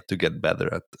get better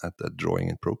at drawing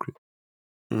in Procreate.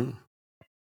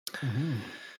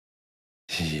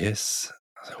 Yes.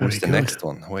 What's the next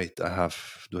one? Wait, do I have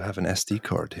an SD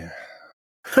card here?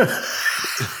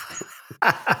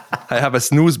 I have a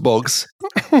snooze box.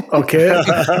 Okay.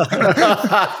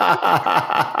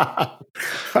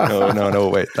 No,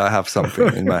 wait. I have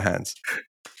something in my hands.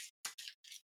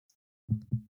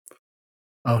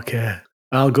 Okay.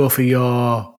 I'll go for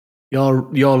your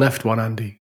left one,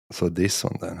 Andy. So this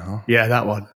one then, huh? Yeah, that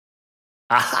one.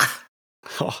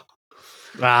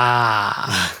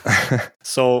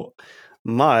 So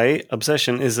my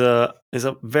obsession is a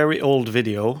very old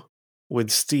video with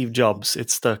Steve Jobs.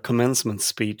 It's the commencement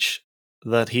speech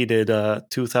that he did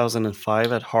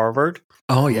 2005 at Harvard.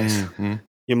 Oh, yes. Mm-hmm.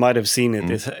 You might have seen it.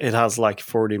 Mm-hmm. It has like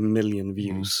 40 million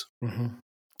views. Mm-hmm.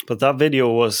 But that video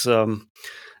was,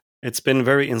 it's been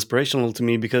very inspirational to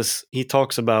me because he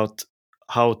talks about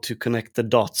how to connect the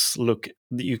dots.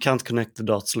 You can't connect the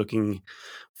dots looking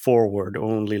forward,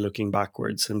 only looking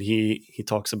backwards. And he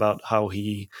talks about how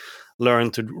he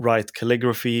learned to write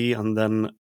calligraphy, and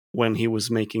then when he was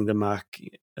making the Mac,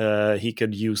 he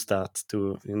could use that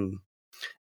in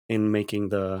making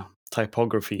the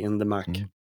typography in the Mac. Mm-hmm.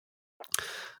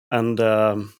 And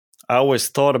I always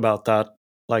thought about that,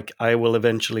 like I will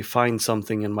eventually find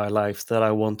something in my life that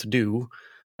I want to do,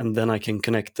 and then I can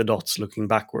connect the dots looking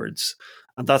backwards.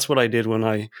 And that's what I did when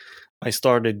I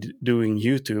started doing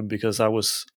YouTube, because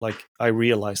I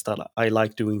realized that I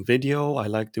like doing video, I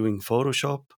like doing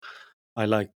Photoshop, I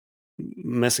like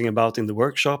messing about in the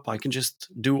workshop. I can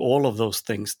just do all of those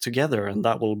things together, and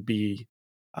that will be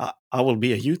I will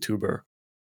be a YouTuber.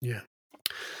 Yeah.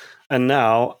 And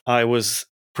now I was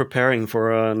preparing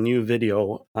for a new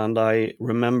video, and I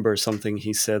remember something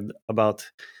he said about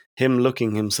him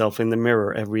looking himself in the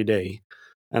mirror every day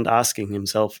and asking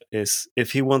himself is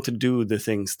if he want to do the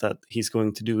things that he's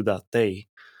going to do that day,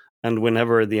 And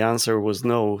whenever the answer was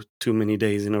no too many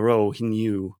days in a row, he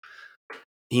knew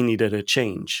he needed a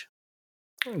change.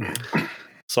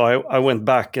 So I went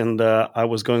back and I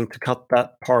was going to cut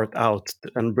that part out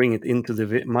and bring it into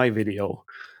my video.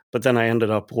 But then I ended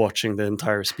up watching the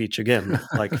entire speech again,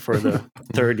 like for the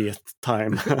 30th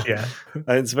time. Yeah.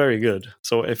 It's very good.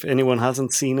 So if anyone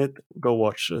hasn't seen it, go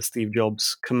watch Steve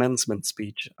Jobs' commencement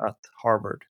speech at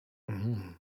Harvard.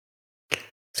 Mm.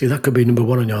 See, that could be number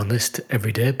one on your list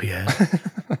every day, Pierre.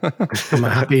 Am I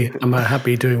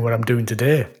happy doing what I'm doing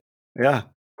today? Yeah.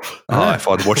 Oh, I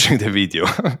thought watching the video.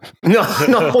 No,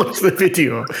 not watch the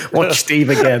video. Watch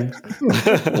Steve again.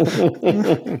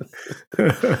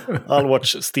 I'll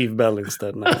watch Steve Bell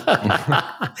instead now.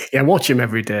 Yeah, watch him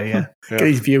every day. Yeah, get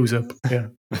his views up. Yeah.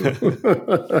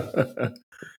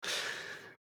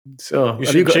 So you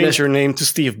should change your name to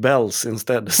Steve Bells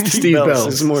instead. Steve Bells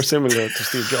is more similar to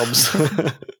Steve Jobs.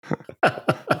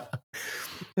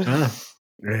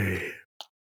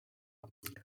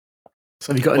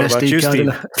 So have you got an SD card?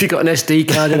 Have you got an SD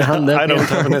card in hand? There? I don't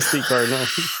have an SD card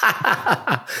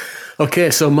now. Okay,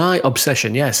 so my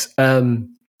obsession, yes.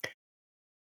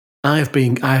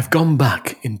 I've gone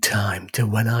back in time to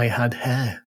when I had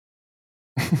hair,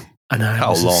 and I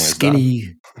was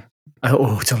skinny.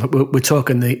 We're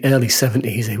talking the early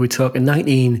 70s. We're talking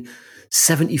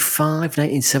 1975,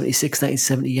 1976,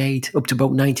 1978, up to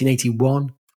about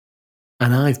 1981,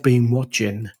 and I've been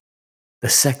watching the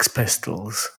Sex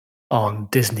Pistols on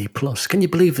Disney Plus. Can you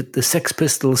believe that the Sex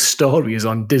Pistols story is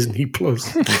on Disney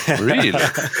Plus? Really?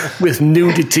 With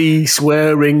nudity,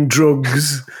 swearing,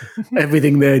 drugs,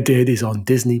 everything they did is on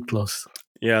Disney Plus.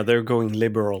 Yeah, they're going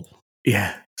liberal.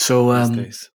 Yeah. So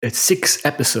it's 6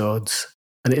 episodes,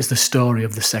 and it is the story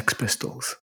of the Sex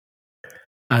Pistols.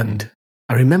 And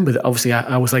I remember that obviously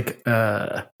I was like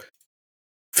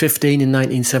 15 in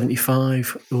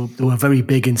 1975. They were very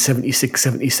big in 76,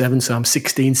 77. So I'm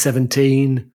 16,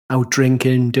 17, out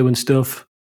drinking, doing stuff.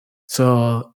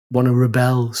 So want to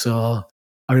rebel. So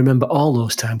I remember all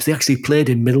those times. They actually played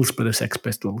in Middlesbrough, the Sex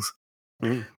Pistols,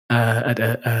 at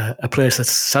a place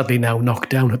that's sadly now knocked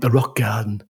down, at the Rock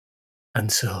Garden.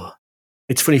 And so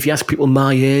it's funny, if you ask people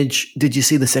my age, did you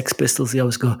see the Sex Pistols? They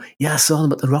always go, yeah, I saw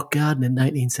them at the Rock Garden in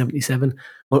 1977.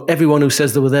 Well, everyone who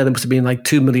says they were there must have been like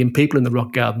 2 million people in the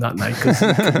Rock Garden that night, because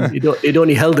it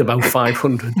only held about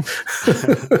 500.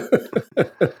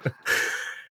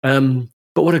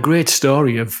 But what a great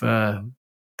story of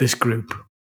this group,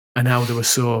 and how they were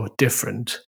so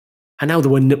different, and how they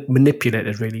were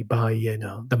manipulated really by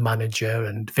the manager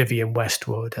and Vivienne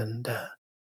Westwood. And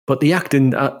but the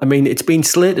acting, I mean, it's been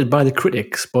slated by the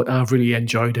critics, but I've really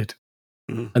enjoyed it.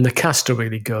 And the cast are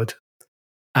really good.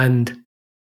 And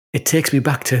it takes me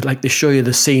back to, like, they show you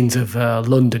the scenes of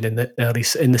London in the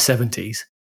 70s.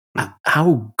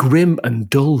 How grim and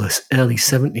dull the early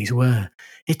 70s were.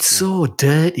 It's so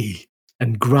dirty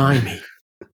and grimy.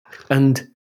 And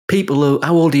people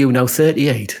how old are you now?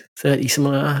 38? 30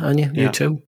 something like that, aren't you? Yeah. You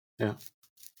too? Yeah.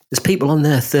 There's people on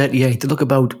there 38. They look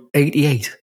about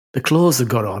 88. The clothes they've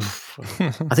got on.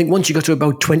 I think once you got to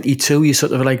about 22, you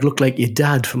sort of like look like your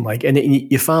dad from like, and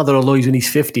your father, although he's in his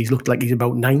 50s, looked like he's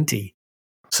about 90.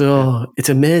 So it's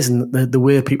amazing the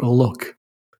way people look.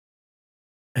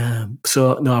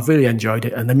 So no, I've really enjoyed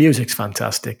it, and the music's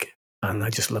fantastic, and I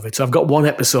just love it. So I've got one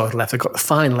episode left. I've got the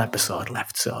final episode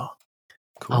left, so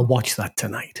cool. I'll watch that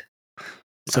tonight.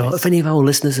 So if any of our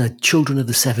listeners are children of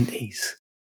the 70s,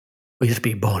 we have to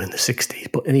be born in the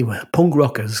 60s. But anyway, punk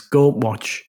rockers, go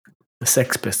watch the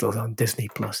Sex Pistols on Disney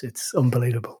Plus. It's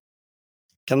unbelievable.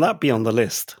 Can that be on the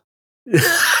list? Yeah,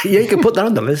 you can put that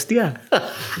on the list, yeah.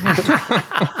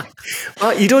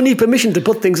 Well, you don't need permission to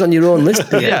put things on your own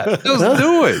list. Yeah, just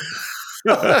do it.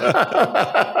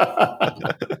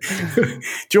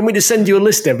 Do you want me to send you a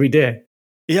list every day?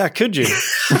 Yeah, could you?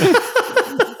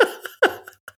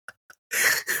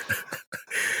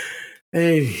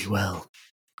 Hey, well.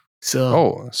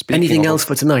 So, speaking anything of, else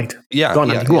for tonight? Yeah, go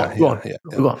on.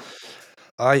 Go on.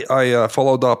 I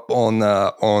followed up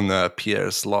on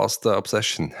Pierre's last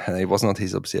obsession, and it was not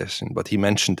his obsession, but he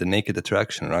mentioned the Naked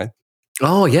Attraction, right?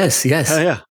 Oh yes.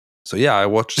 Yeah. So yeah, I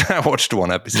watched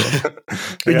one episode.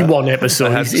 One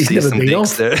episode. He's never been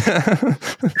off. There.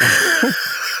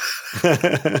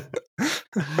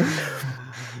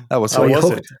 That was how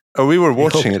was it? We were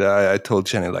watching it. I told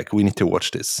Jenny, like, we need to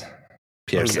watch this.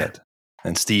 Pierre said.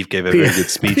 And Steve gave a very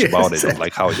good speech about it, of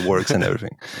like how it works and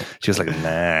everything. She was like,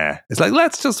 nah. It's like,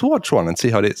 let's just watch one and see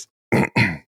how it is.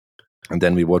 And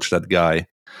then we watched that guy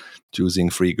choosing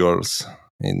 3 girls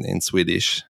in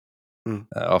Swedish.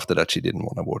 After that, she didn't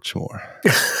want to watch more.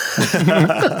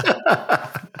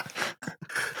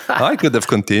 I could have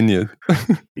continued.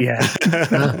 Yeah.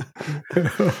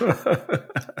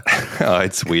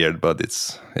 It's weird, but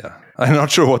I'm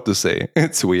not sure what to say.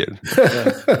 It's weird.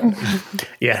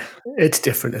 Yeah, it's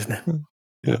different, isn't it?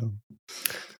 Yeah.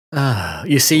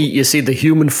 You see the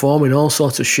human form in all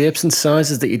sorts of shapes and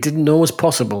sizes that you didn't know was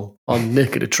possible on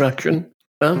Naked Attraction.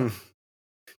 Bloody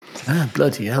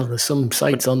hell, there's some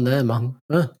sites on there, man.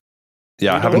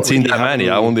 Yeah, I haven't seen that many.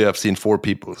 I only have seen 4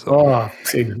 people. So. I've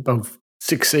seen about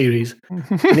 6 series.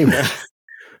 Anyway,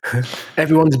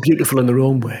 everyone's beautiful in their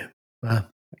own way.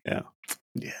 Yeah.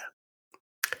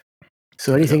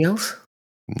 So anything else?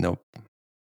 Nope.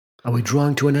 Are we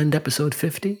drawing to an end episode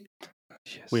 50?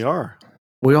 Yes. We are.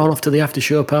 We're all off to the after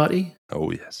show party?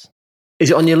 Oh, yes.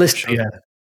 Is it on your list? Sure. Yeah.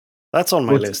 That's on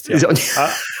my list. Yeah. Is it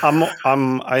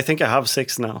on I think I have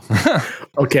 6 now.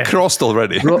 Okay. Crossed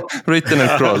already. Written and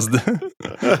crossed.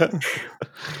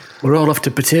 We're all off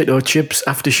to potato chips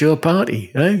after show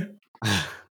party, eh?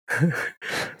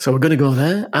 So we're going to go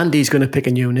there. Andy's going to pick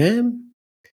a new name.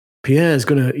 Pierre's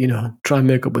going to, try and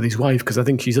make up with his wife because I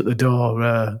think she's at the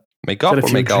door. Make up or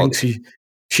make out?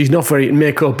 She's not very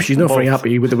She's not very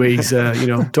happy with the way he's,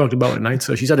 talked about it tonight.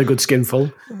 So she's had a good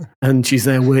skinful, and she's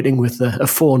there waiting with a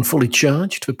phone fully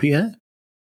charged for Pierre.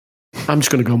 I'm just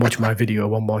going to go and watch my video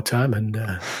one more time and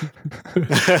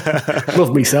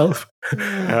love myself.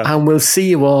 Yeah. And we'll see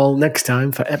you all next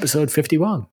time for episode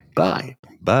 51. Bye.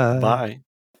 Bye. Bye.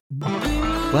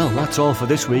 Well, that's all for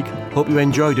this week. Hope you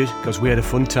enjoyed it because we had a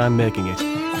fun time making it.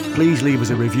 Please leave us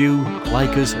a review,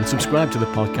 like us, and subscribe to the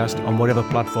podcast on whatever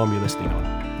platform you're listening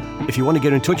on. If you want to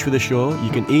get in touch with the show,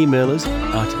 you can email us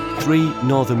at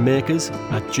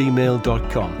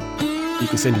 3northernmakers@gmail.com. You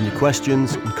can send in your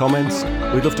questions and comments.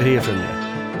 We'd love to hear from you.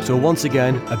 So once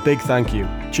again, a big thank you.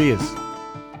 Cheers.